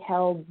really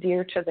held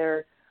dear to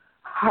their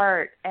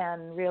heart,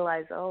 and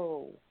realize,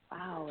 oh,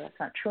 wow, that's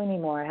not true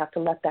anymore. I have to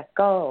let that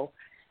go.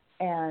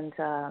 And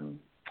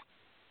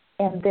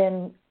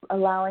then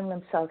allowing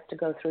themselves to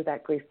go through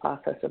that grief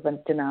process of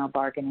denial,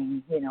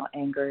 bargaining,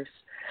 angers,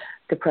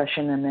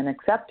 depression, and then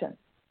acceptance.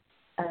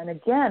 And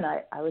again,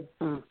 I would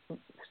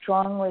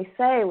strongly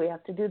say we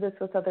have to do this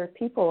with other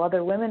people,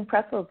 other women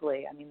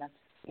preferably. I mean, that's,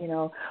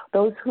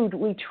 those who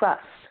we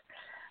trust.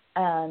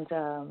 And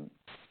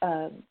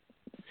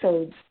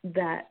so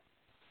that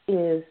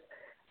is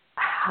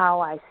how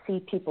I see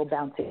people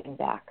bouncing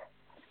back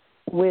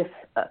with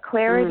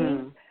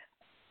clarity,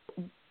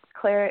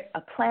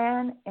 a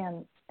plan,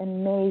 and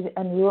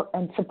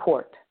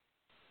support.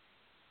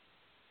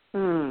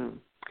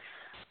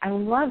 I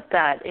love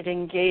that. It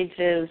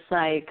engages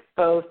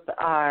both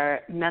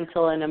our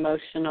mental and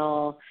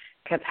emotional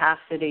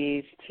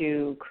capacities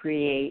to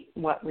create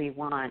what we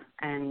want,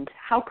 and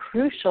how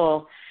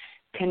crucial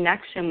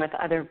connection with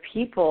other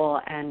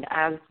people, and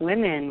as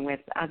women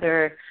with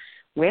other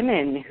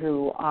women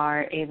who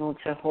are able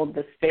to hold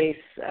the space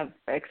of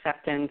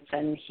acceptance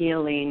and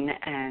healing,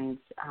 and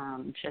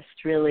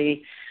just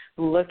really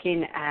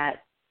looking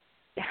at,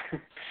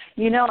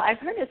 I've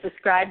heard it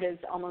described as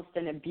almost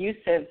an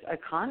abusive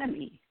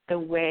economy, the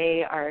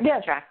way our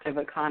extractive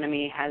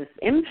economy has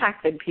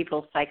impacted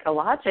people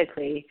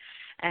psychologically.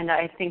 And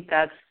I think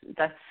that's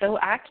so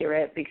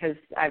accurate, because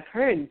I've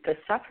heard the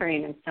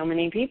suffering of so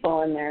many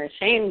people, and they're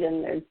ashamed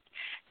and they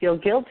feel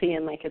guilty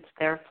and like it's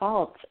their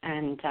fault.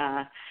 And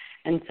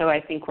so I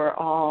think we're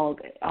all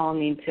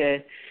need to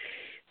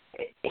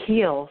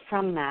heal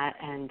from that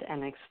and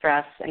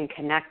express and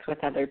connect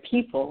with other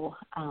people.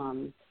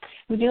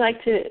 Would you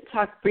like to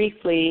talk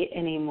briefly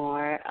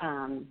anymore?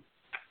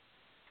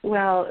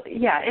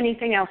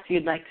 Anything else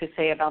you'd like to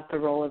say about the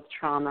role of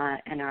trauma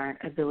and our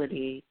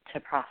ability to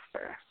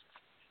prosper?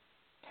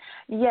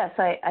 Yes,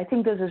 I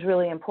think this is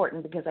really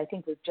important, because I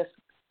think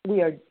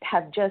we are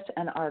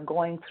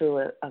going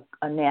through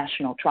a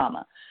national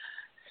trauma.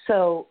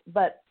 So,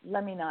 but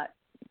let me not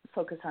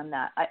focus on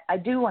that. I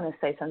do want to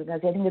say something,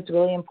 because I think it's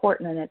really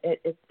important, and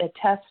it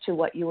attests to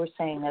what you were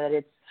saying, that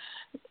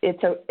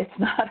it's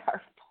not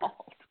our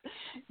fault,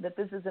 that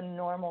this is a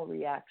normal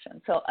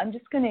reaction. So I'm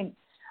just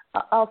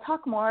I'll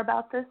talk more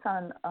about this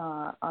on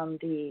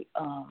the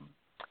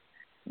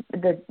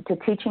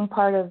teaching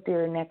part of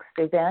your next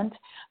event,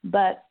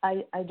 but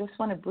I just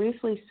want to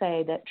briefly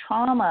say that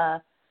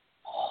trauma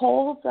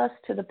holds us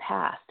to the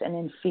past and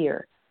in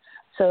fear.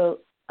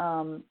 So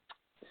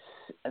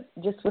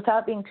just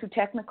without being too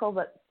technical,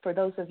 but for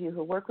those of you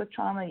who work with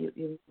trauma,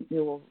 you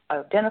will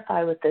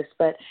identify with this,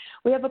 but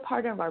we have a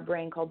part of our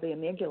brain called the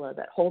amygdala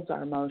that holds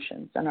our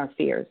emotions and our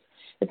fears.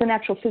 It's an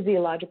actual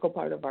physiological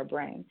part of our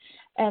brain.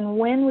 And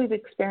when we've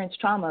experienced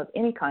trauma of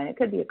any kind, it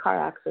could be a car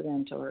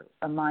accident or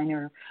a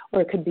minor,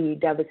 or it could be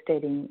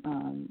devastating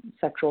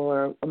sexual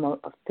or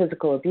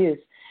physical abuse,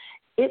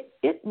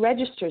 it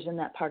registers in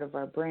that part of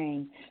our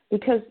brain,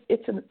 because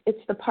it's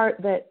the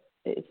part that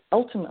is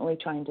ultimately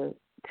trying to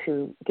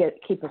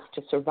keep us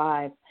to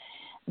survive.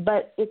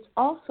 But it's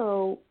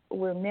also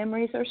where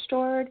memories are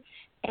stored,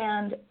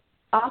 and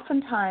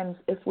oftentimes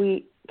if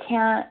we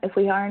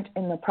aren't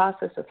in the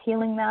process of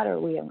healing that, or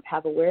we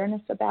have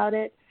awareness about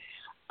it,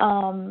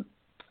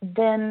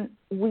 then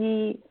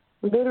we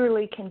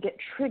literally can get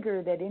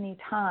triggered at any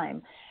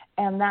time.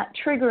 And that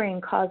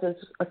triggering causes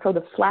a sort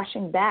of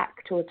flashing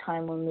back to a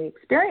time when we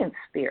experienced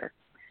fear.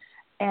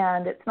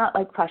 And it's not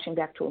like flashing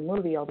back to a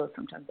movie, although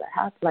sometimes that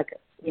happens, like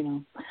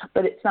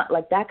but it's not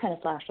like that kind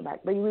of flashback,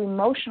 but you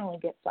emotionally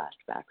get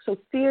flashback. So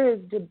fear is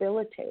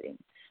debilitating,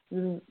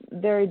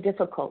 very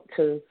difficult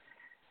to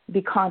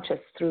be conscious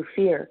through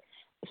fear.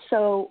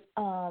 So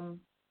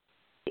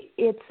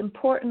it's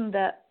important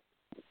that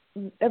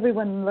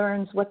everyone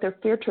learns what their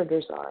fear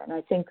triggers are, and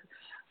I think,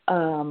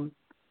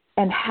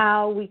 and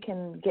how we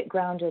can get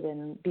grounded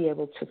and be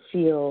able to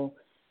feel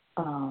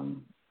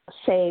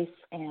safe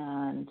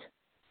and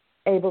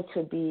able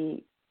to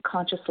be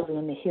consciously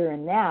in the here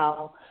and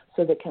now,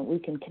 so that we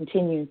can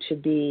continue to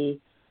be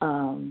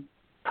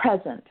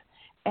present.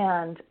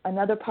 And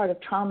another part of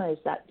trauma is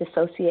that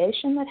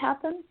dissociation that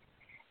happens.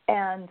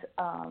 And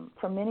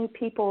for many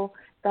people,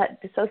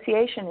 that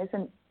dissociation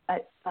isn't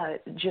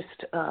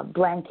just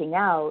blanking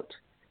out,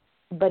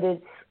 but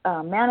it's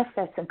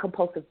manifests in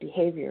compulsive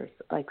behaviors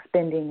like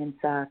spending and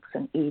sex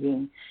and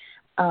eating.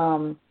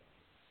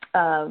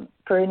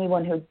 For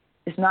anyone who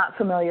is not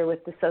familiar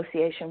with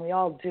dissociation, we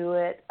all do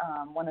it.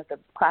 One of the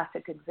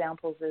classic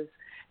examples is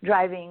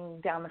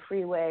driving down the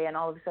freeway, and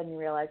all of a sudden you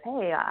realize,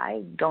 hey,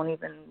 I don't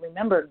even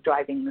remember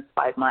driving this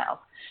 5 miles.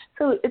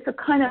 So it's a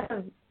kind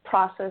of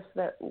process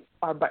that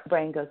our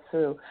brain goes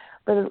through.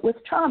 But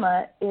with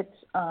trauma,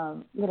 it's a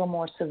little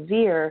more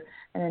severe,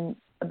 and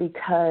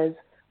because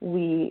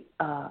we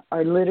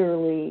are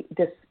literally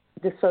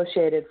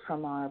dissociated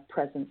from our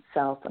present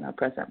self and our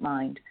present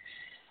mind.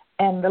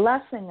 And the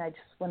last thing I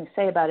just want to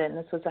say about it, and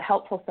this was a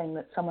helpful thing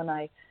that someone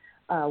I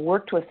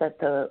worked with at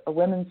the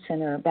Women's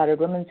Center, Battered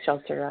Women's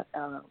Shelter,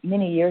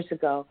 many years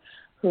ago,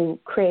 who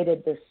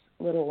created this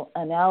little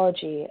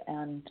analogy,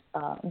 and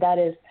that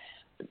is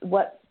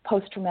what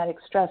post-traumatic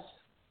stress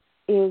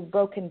is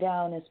broken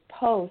down as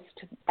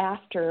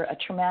after a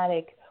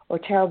traumatic or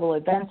terrible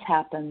event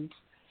happens,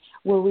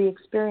 where we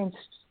experienced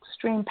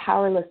extreme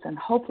powerlessness and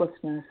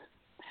hopelessness.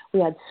 We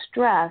had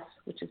stress,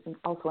 which is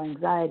also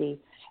anxiety,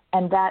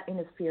 and that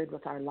interfered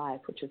with our life,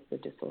 which is the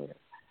disorder.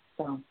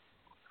 So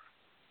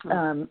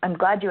I'm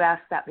glad you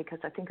asked that, because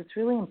I think it's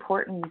really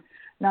important,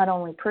 not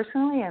only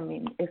personally, I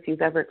mean, if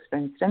you've ever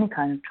experienced any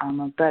kind of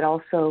trauma, but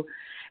also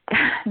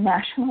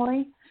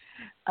nationally,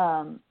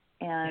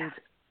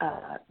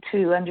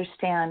 to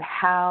understand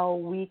how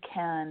we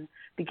can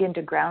begin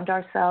to ground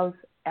ourselves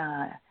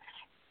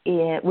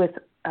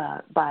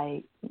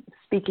by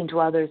speaking to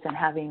others and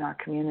having our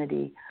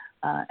community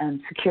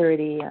and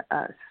security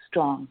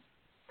strong.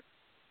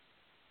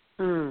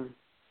 And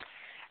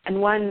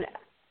one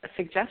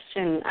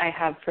suggestion I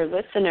have for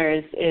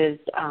listeners is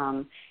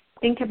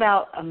think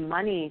about a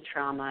money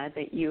trauma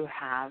that you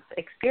have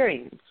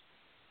experienced,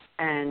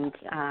 and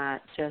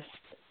just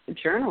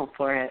journal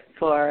for it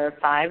for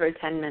 5 or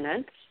 10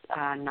 minutes,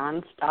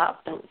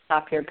 nonstop. Don't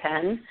stop your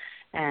pen.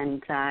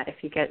 And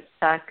if you get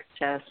stuck,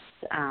 just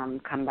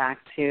come back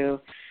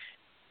to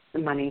the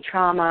money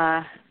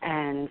trauma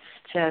and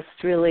just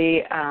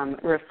really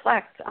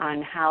reflect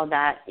on how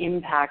that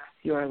impacts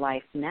your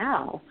life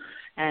now.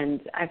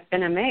 And I've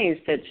been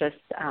amazed at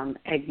just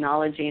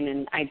acknowledging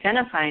and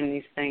identifying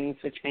these things,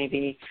 which may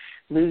be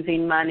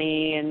losing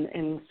money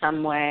in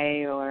some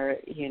way, or,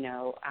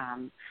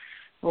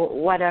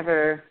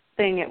 whatever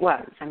thing it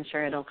was. I'm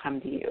sure it'll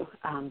come to you.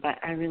 But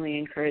I really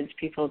encourage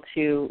people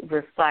to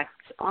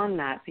reflect on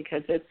that,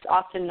 because it's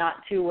often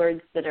not two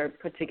words that are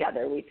put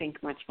together. We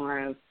think much more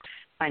of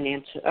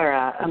financial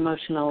or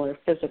emotional or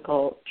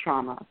physical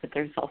trauma, but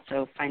there's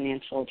also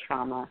financial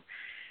trauma.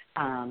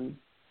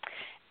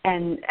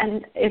 And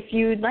if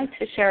you'd like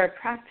to share a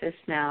practice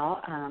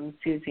now,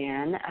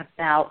 Suzanne,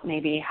 about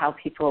maybe how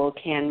people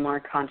can more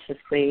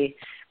consciously,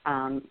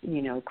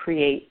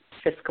 create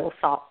fiscal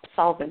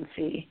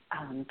solvency,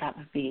 that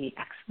would be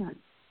excellent.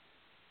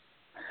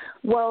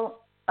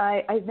 Well,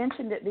 I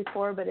mentioned it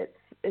before, but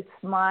it's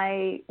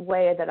my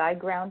way that I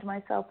ground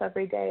myself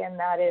every day, and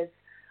that is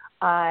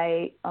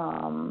I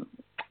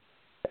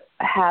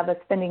have a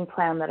spending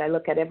plan that I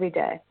look at every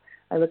day.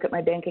 I look at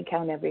my bank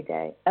account every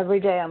day.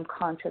 Every day I'm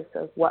conscious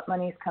of what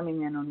money's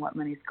coming in and what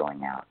money's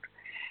going out.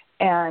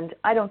 And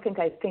I don't think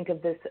I think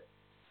of this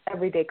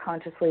every day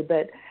consciously,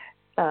 but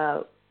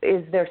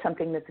is there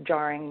something that's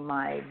jarring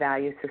my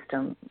value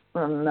system?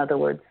 In other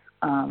words,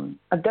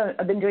 I've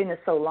been doing this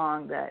so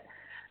long that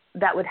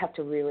would have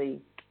to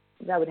really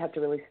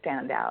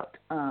stand out.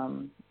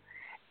 Am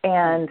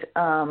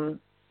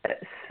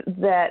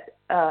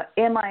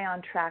I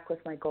on track with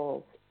my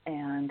goals?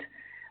 And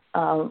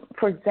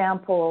for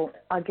example,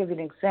 I'll give you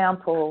an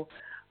example.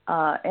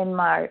 In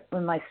my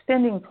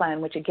spending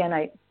plan, which again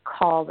I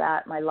call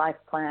that my life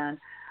plan,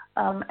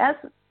 as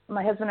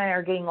my husband and I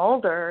are getting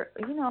older,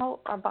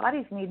 our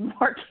bodies need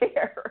more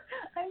care.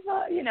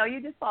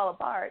 You just fall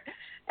apart.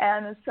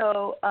 And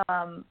so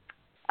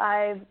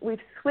we've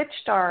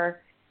switched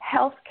our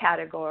health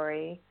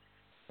category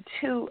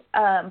to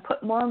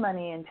put more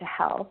money into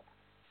health,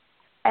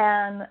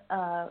 and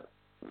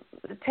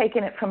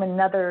taken it from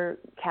another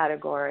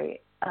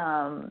category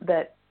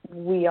that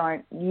we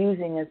aren't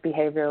using as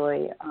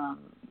behaviorally,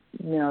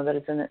 that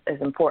isn't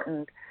as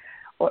important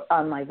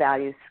on my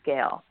value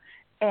scale.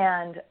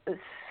 And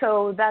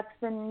so that's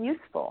been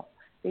useful,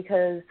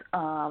 because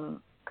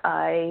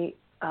I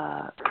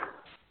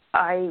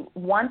I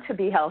want to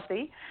be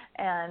healthy,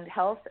 and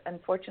health,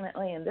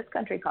 unfortunately, in this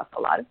country costs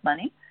a lot of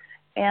money.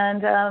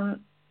 And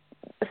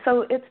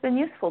so it's been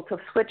useful to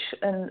switch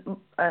and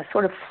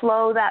sort of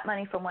flow that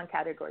money from one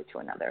category to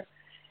another,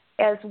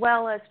 as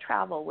well as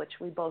travel, which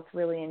we both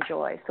really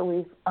enjoy. So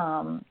we've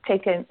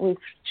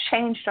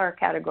changed our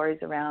categories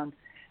around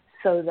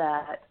so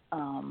that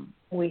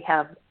we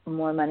have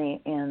more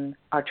money in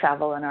our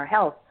travel and our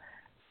health.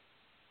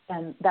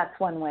 And that's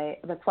one way,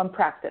 that's one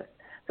practice.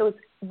 So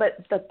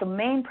but the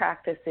main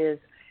practice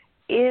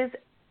is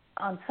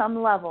on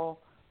some level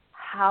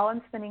how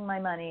I'm spending my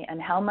money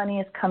and how money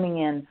is coming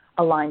in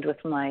aligned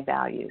with my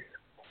values.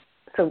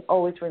 So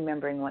always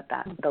remembering what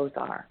those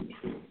are.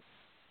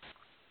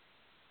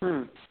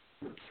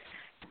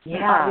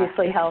 Yeah,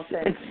 obviously health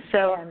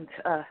and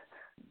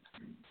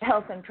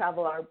health and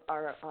travel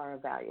are a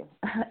value,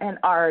 and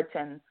art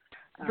and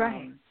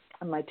right.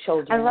 And my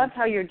children. I love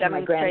how you're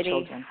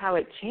demonstrating how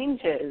it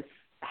changes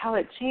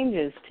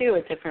too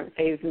at different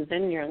phases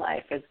in your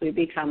life as we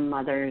become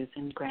mothers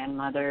and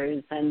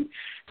grandmothers, and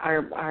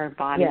our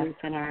bodies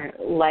and our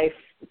life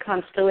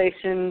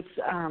constellations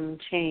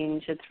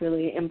change. It's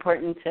really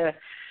important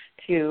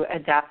to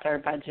adapt our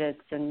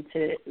budgets and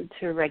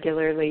to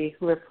regularly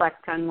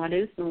reflect on what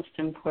is most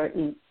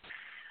important.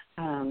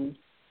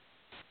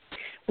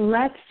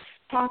 Let's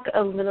talk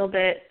a little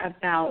bit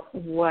about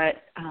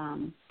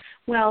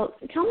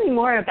tell me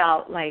more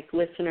about, like,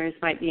 listeners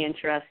might be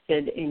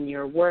interested in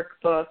your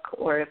workbook,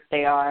 or if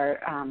they are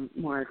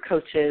more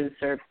coaches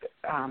or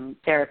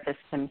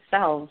therapists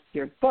themselves,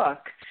 your book.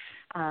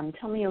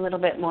 Tell me a little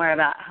bit more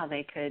about how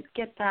they could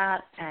get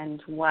that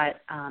and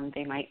what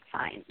they might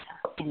find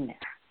in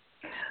there.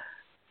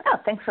 Oh,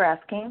 thanks for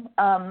asking.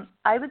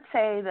 I would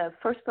say the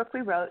first book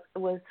we wrote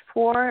was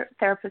for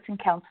therapists and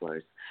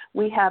counselors.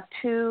 We have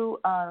two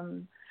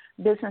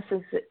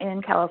businesses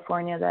in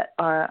California that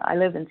are, I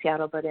live in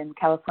Seattle, but in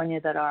California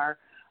that are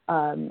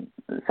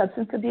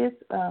substance abuse,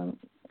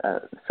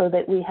 so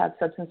that we have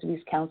substance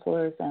abuse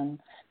counselors and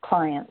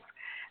clients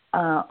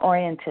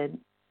oriented.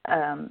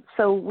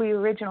 So we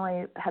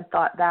originally had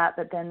thought that,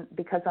 but then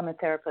because I'm a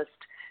therapist,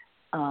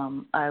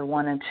 I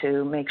wanted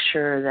to make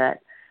sure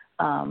that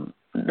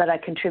I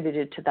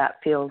contributed to that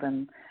field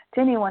and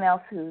to anyone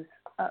else who's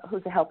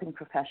a helping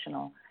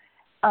professional.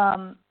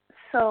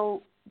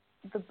 So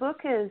the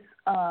book is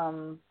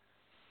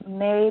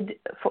made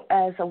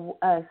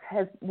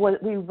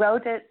we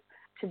wrote it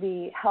to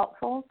be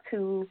helpful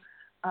to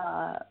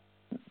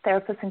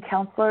therapists and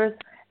counselors,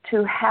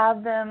 to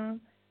have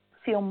them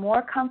feel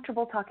more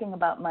comfortable talking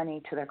about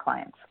money to their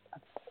clients.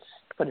 Let's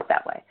put it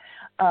that way.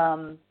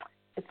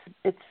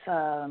 It's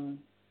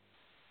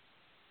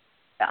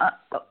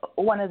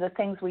one of the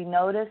things we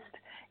noticed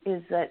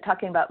is that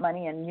talking about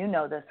money, and you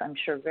know this, I'm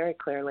sure, very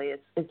clearly,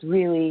 it's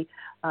really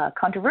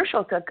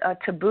controversial,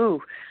 taboo.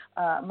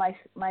 My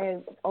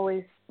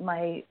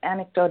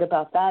anecdote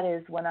about that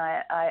is when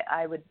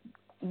I would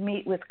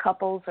meet with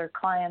couples or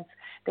clients,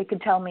 they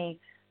could tell me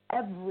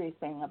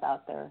everything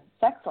about their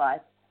sex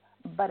life,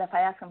 but if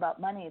I ask them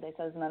about money, they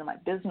say it's none of my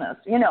business.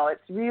 You know,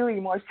 it's really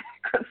more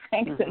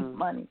sacrosanct than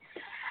money.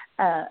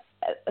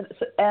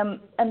 And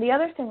the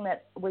other thing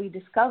that we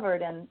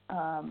discovered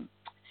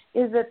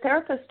is that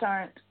therapists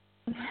aren't,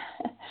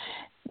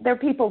 they're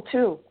people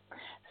too.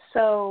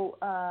 So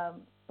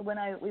when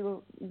we were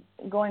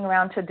going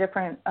around to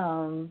different,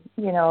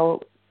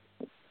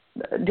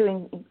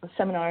 doing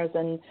seminars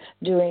and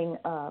doing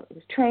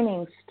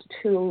trainings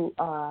to,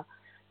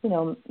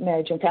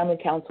 marriage and family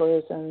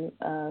counselors and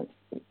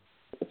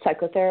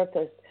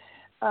psychotherapists,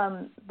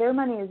 their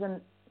money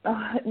isn't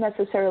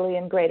necessarily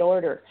in great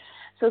order.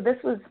 So this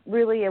was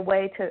really a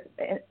way to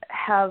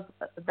have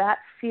that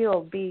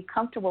field be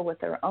comfortable with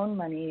their own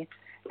money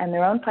and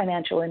their own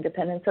financial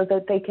independence so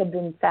that they could,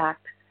 in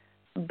fact,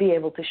 be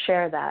able to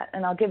share that.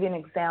 And I'll give you an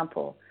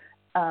example.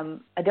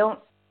 I'm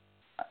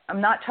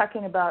not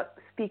talking about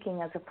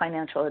speaking as a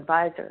financial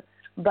advisor,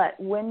 but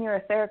when you're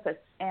a therapist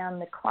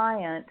and the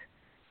client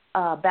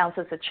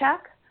bounces a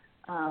check,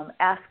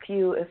 asks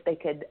you if they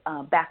could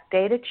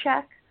backdate a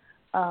check,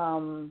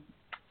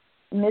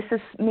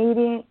 misses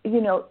meeting,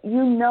 you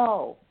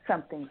know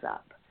something's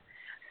up.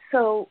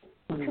 So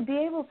to be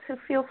able to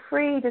feel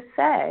free to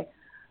say,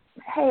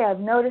 hey, I've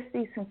noticed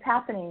these things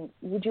happening.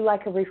 Would you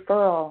like a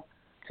referral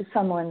to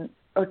someone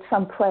or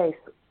some place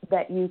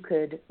that you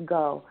could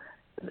go?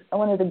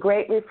 One of the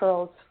great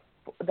referrals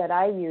that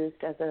I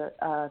used as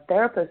a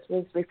therapist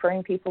was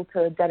referring people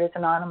to Debtors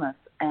Anonymous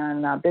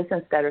and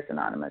Business Debtors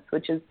Anonymous,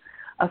 which is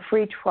a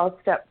free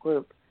 12-step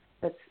group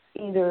that's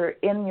either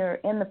in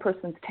the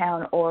person's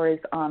town or is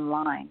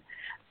online.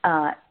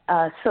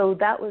 So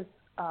that was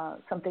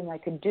something I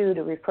could do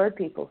to refer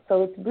people.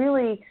 So it's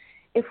really,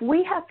 if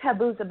we have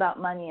taboos about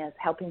money as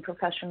helping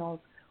professionals,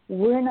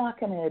 we're not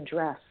going to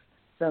address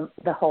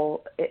the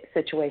whole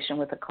situation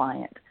with a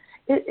client.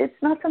 It's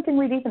not something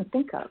we'd even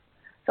think of.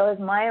 So as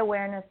my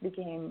awareness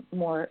became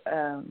more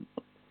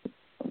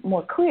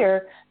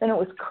clear, then it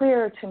was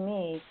clear to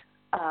me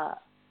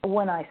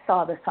when I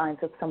saw the signs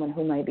of someone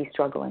who might be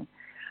struggling.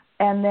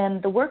 And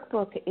then the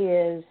workbook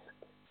is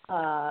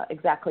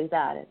exactly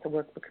that. It's a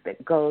workbook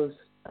that goes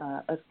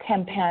a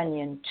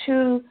companion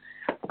to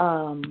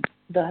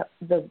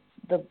the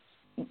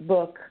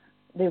book,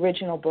 the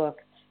original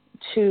book,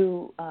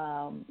 to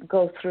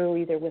go through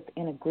either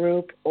within a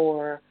group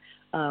or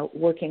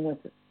working with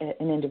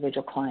an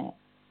individual client.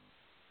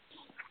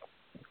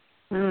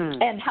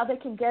 And how they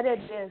can get it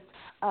is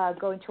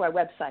going to our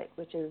website,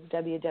 which is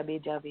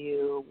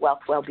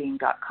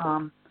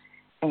www.wealthwellbeing.com.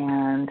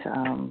 And,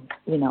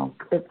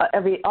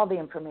 all the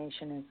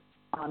information is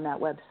on that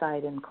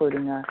website,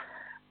 including a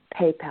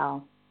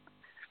PayPal,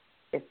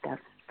 if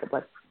that's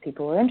what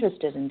people are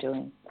interested in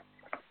doing.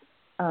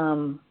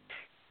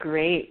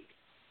 Great.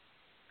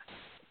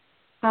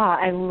 Oh,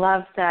 I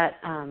love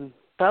that.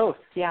 Both.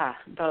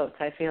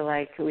 I feel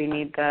like we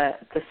need the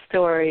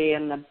story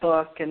and the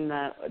book and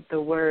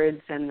the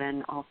words, and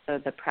then also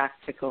the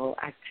practical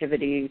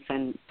activities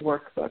and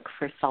workbook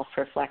for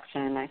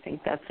self-reflection. I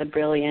think that's a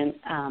brilliant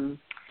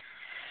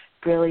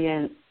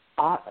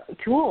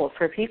tool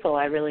for people.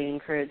 I really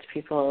encourage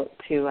people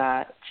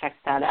to check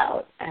that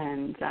out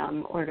and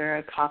order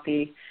a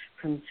copy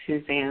from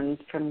Suzanne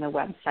from the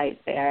website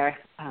there.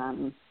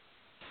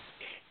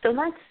 So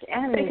let's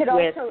end with,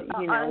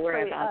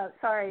 we're about...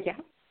 sorry, yeah.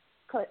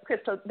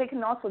 Crystal, they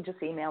can also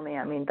just email me.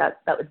 I mean,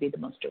 that would be the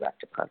most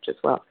direct approach as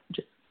well.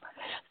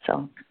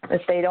 So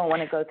if they don't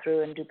want to go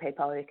through and do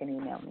PayPal, they can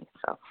email me.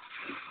 So,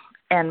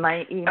 and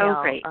my email...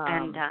 Oh, great.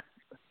 And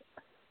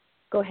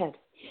go ahead.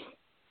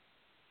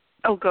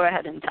 Oh, go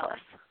ahead and tell us.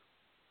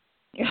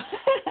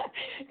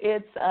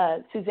 It's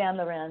Suzanne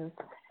Lorenz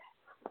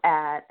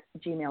at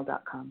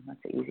gmail.com.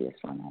 That's the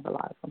easiest one. I have a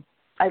lot of them.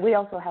 We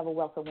also have a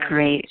Wealth of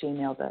Women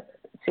Gmail, but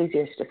it's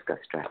easier to discuss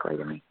directly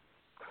to me.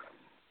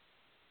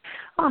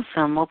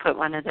 Awesome. We'll put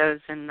one of those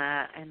in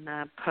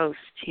the post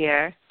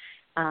here.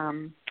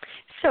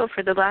 So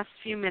for the last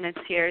few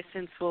minutes here,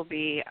 since we'll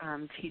be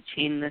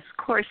teaching this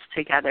course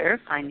together,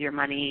 Find Your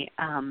Money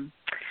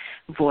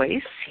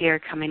Voice here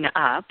coming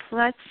up,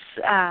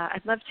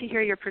 I'd love to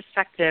hear your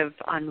perspective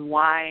on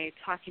why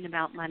talking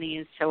about money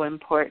is so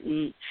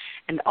important,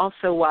 and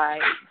also why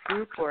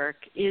group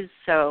work is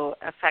so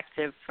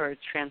effective for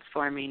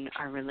transforming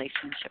our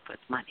relationship with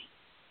money.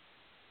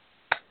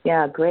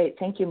 Yeah, great.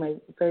 Thank you.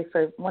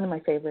 One of my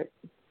favorite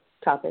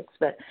topics,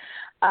 but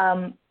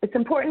it's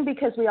important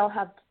because we all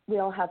have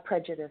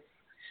prejudice.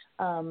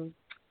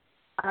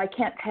 I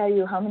can't tell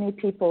you how many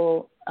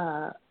people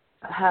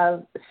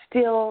have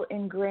still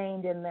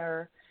ingrained in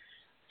their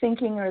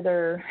thinking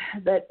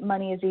that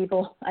money is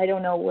evil. I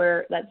don't know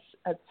where that's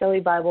a silly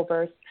Bible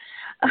verse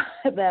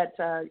that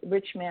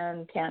rich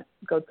man can't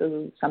go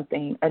through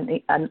something,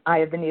 an eye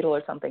of the needle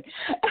or something.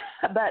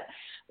 But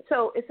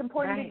so it's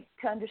important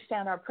to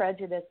understand our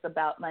prejudice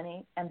about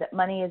money, and that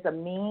money is a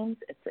means,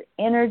 it's an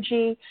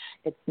energy,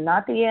 it's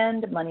not the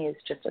end. Money is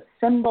just a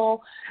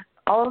symbol,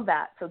 all of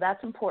that. So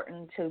that's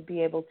important to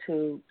be able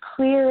to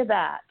clear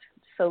that.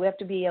 So we have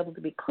to be able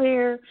to be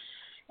clear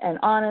and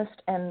honest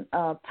and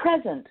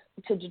present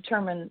to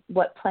determine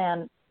what's the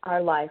plan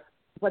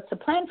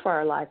for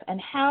our life, and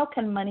how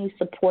can money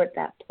support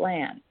that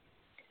plan.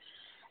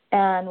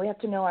 And we have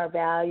to know our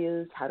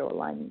values, how to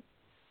align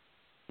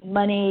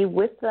money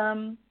with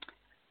them,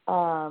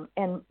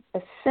 and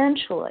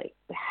essentially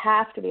we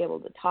have to be able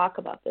to talk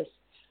about this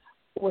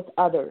with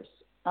others,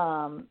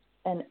 and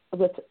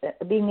with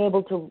being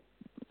able to,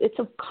 it's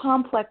a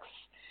complex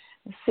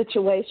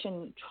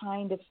situation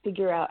trying to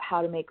figure out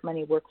how to make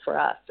money work for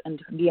us and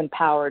to be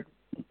empowered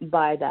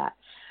by that.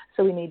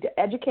 So we need to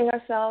educate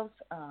ourselves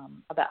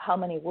about how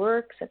money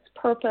works, its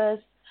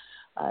purpose,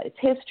 its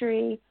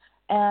history,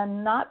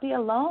 and not be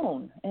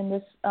alone in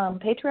this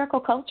patriarchal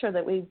culture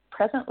that we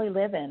presently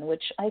live in,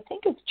 which I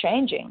think is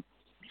changing.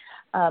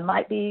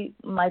 My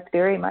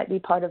theory might be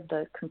part of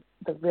the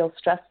real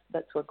stress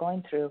that we're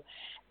going through,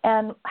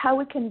 and how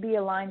we can be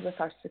aligned with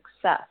our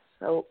success.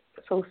 So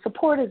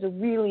support is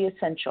really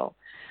essential,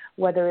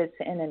 whether it's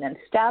in an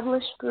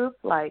established group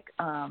like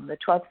the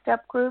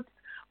 12-step groups,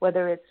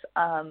 whether it's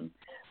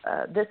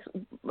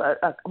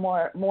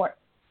more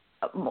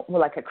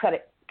like a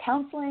credit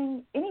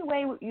counseling, any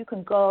way you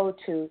can go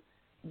to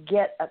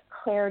get a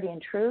clarity and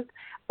truth,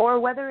 or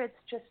whether it's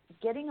just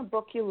getting a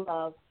book you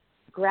love,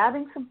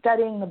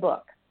 studying the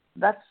book.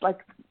 That's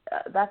like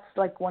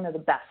one of the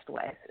best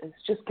ways. It's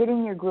just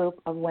getting your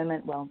group of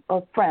women,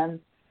 of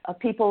friends, of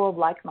people of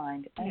like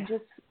mind, and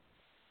just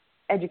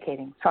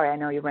educating. Sorry, I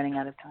know you're running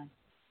out of time.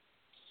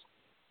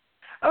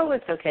 Oh,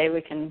 it's okay.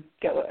 We can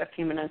go a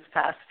few minutes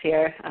past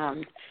here.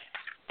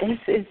 This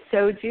is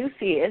so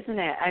juicy, isn't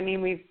it? I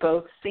mean, we've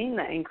both seen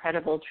the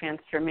incredible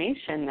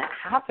transformation that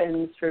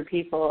happens for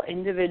people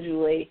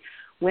individually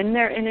when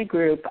they're in a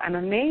group. I'm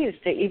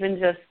amazed at even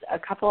just a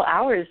couple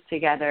hours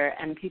together,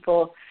 and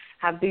people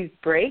have these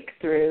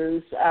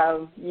breakthroughs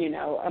of,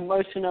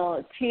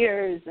 emotional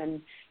tears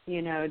and,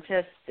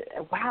 just,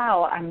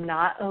 wow, I'm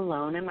not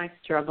alone in my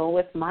struggle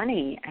with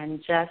money.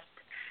 And just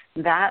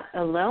that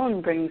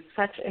alone brings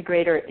such a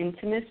greater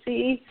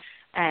intimacy.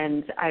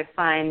 And I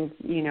find,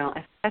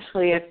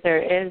 especially if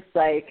there is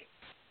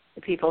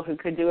people who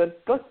could do a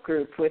book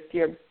group with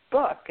your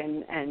book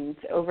and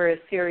over a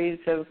series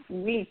of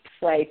weeks,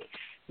 like,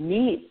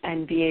 meet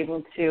and be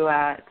able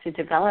to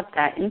develop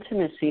that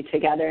intimacy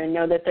together and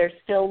know that they're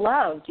still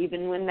loved,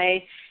 even when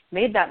they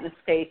made that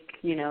mistake,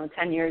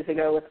 10 years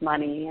ago with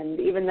money, and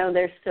even though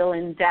they're still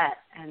in debt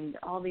and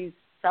all these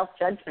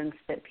self-judgments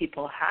that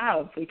people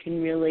have, we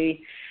can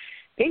really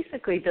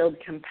basically build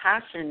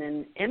compassion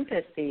and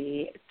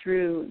empathy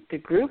through the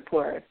group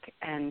work,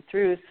 and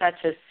through such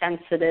a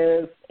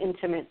sensitive,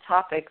 intimate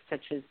topic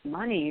such as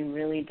money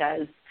really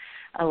does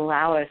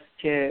allow us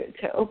to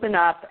open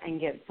up and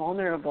get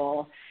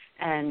vulnerable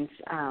and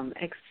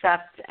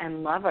accept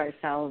and love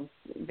ourselves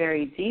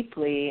very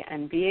deeply,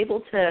 and be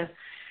able to,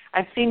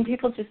 I've seen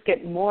people just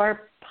get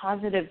more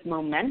positive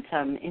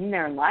momentum in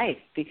their life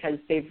because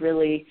they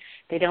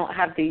don't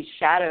have these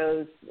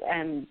shadows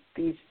and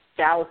these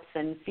doubts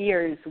and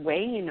fears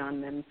weighing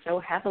on them so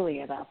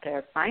heavily about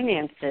their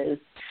finances,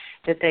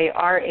 that they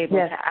are able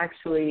to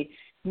actually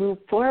move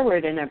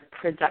forward in a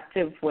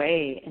productive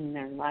way in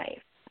their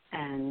life.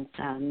 And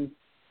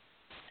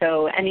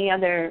so any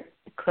other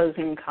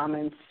closing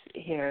comments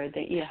here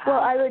that you have? Well,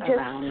 I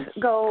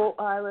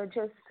would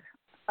just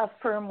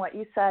affirm what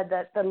you said,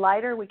 that the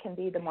lighter we can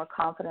be, the more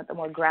confident, the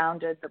more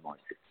grounded, the more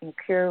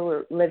secure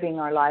we're living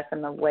our life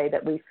in the way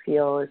that we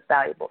feel is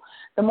valuable.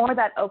 The more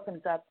that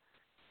opens up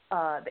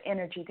the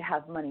energy to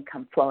have money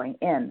come flowing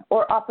in,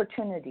 or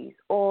opportunities,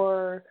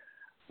 or,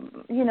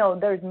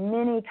 there's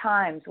many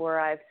times where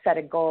I've set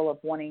a goal of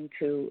wanting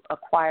to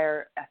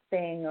acquire a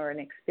thing or an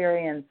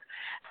experience,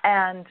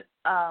 and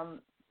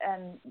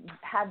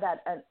had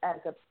that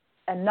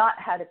and not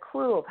had a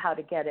clue of how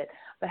to get it,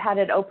 but had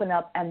it open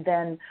up, and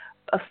then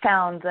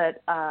found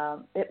that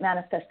it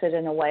manifested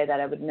in a way that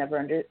I would never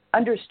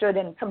understood.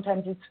 And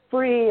sometimes it's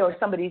free, or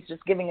somebody's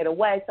just giving it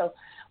away.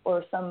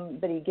 Or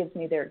somebody gives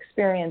me their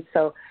experience.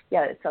 So,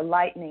 it's a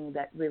lightning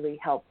that really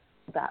helps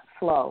that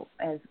flow.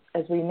 As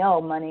we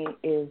know, money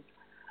is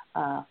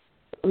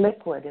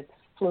liquid, it's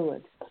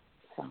fluid.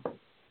 So,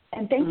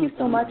 and thank you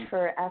so much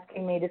for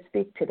asking me to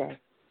speak today.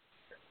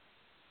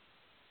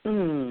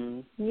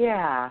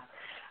 Yeah.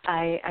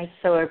 I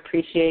so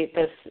appreciate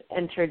this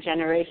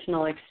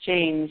intergenerational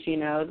exchange,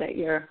 that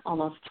you're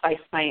almost twice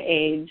my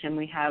age, and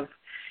we have,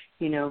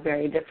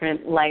 very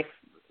different life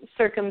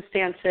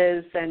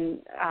circumstances and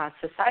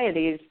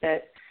societies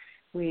that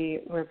we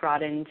were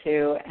brought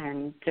into,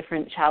 and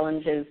different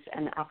challenges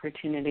and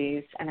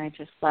opportunities. And I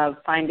just love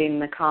finding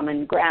the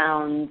common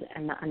ground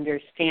and the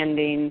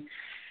understanding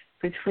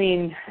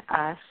between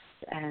us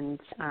and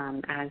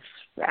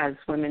as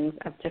women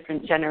of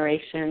different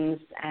generations,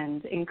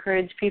 and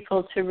encourage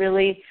people to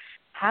really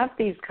have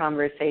these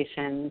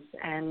conversations,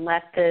 and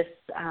let this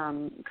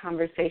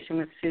conversation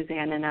with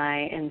Suzanne and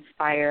I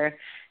inspire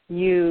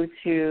you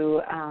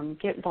to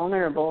get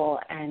vulnerable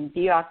and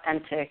be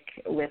authentic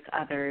with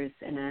others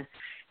in a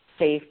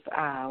safe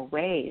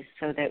way,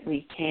 so that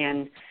we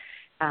can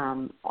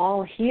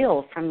all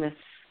heal from this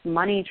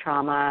money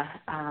trauma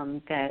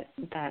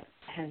that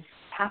has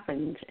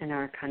happened in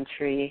our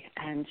country,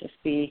 and just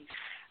be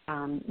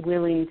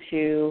willing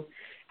to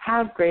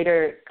have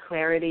greater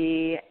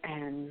clarity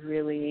and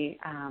really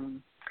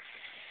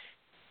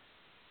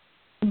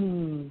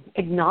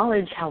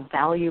acknowledge how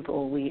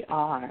valuable we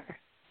are.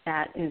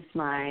 That is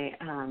my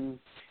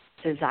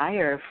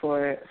desire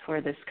for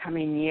this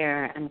coming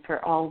year, and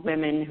for all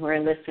women who are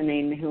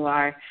listening, who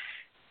are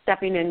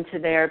stepping into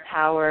their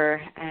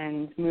power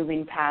and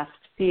moving past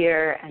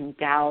fear and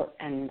doubt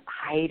and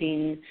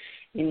hiding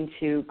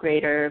into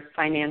greater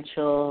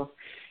financial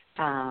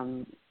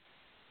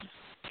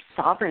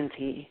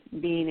sovereignty,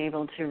 being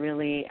able to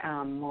really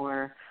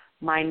more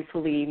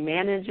mindfully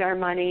manage our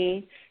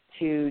money,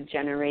 to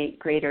generate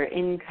greater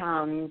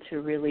income,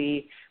 to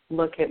really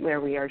look at where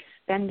we are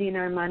spending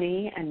our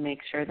money and make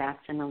sure that's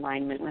in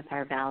alignment with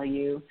our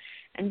value,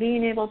 and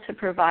being able to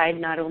provide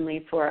not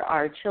only for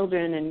our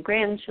children and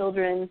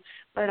grandchildren,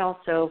 but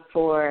also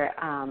for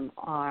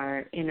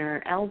our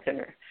inner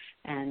elder,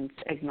 and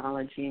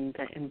acknowledging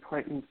the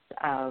importance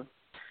of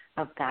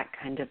that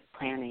kind of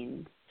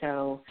planning.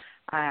 So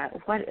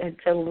what a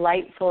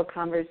delightful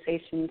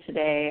conversation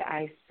today.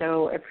 I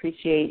so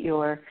appreciate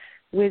your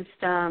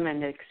wisdom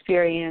and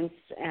experience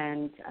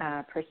and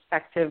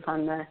perspective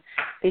on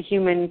the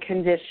human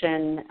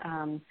condition,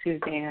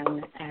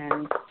 Suzanne,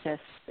 and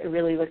just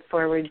really look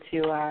forward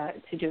to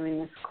doing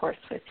this course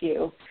with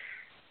you.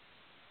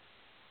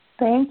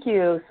 Thank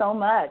you so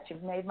much.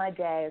 You've made my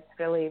day.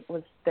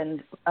 It's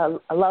been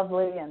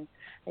lovely, and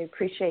I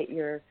appreciate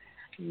your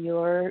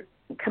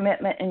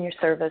commitment and your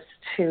service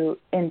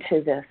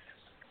into this.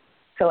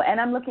 So, and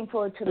I'm looking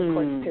forward to the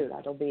course too.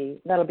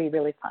 That'll be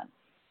really fun.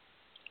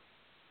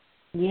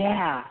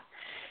 Yeah,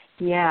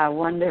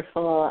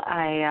 wonderful.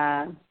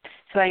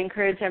 So I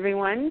encourage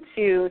everyone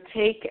to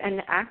take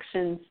an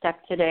action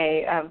step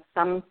today of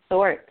some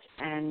sort,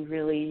 and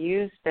really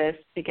use this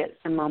to get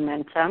some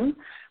momentum,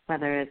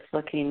 whether it's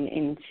looking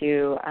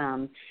into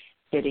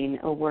getting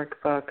a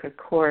workbook, a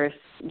course,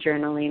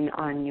 journaling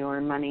on your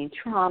money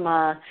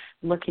trauma,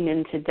 looking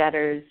into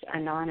Debtors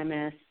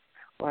Anonymous,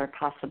 or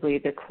possibly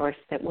the course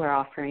that we're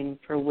offering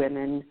for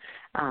women,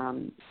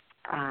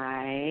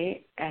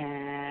 I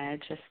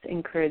just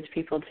encourage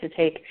people to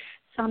take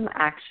some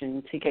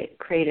action to get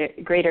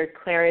greater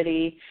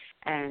clarity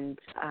and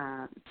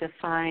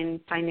define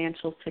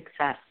financial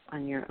success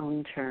on your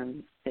own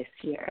terms this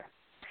year.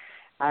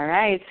 All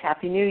right.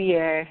 Happy New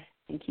Year.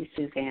 Thank you,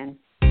 Suzanne.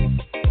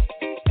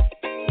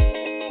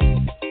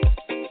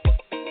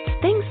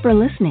 Thanks for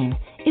listening.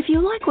 If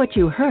you like what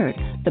you heard,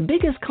 the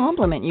biggest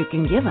compliment you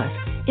can give us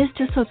is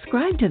to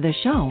subscribe to the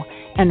show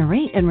and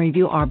rate and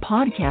review our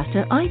podcast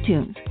at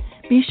iTunes.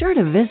 Be sure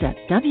to visit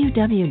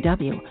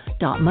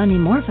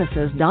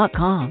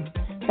www.moneymorphosis.com.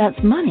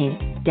 That's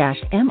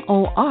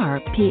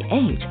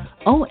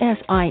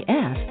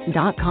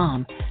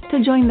money-morphosis.com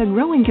to join the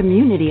growing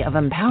community of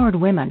empowered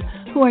women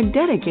who are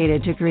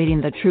dedicated to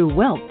creating the true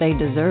wealth they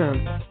deserve.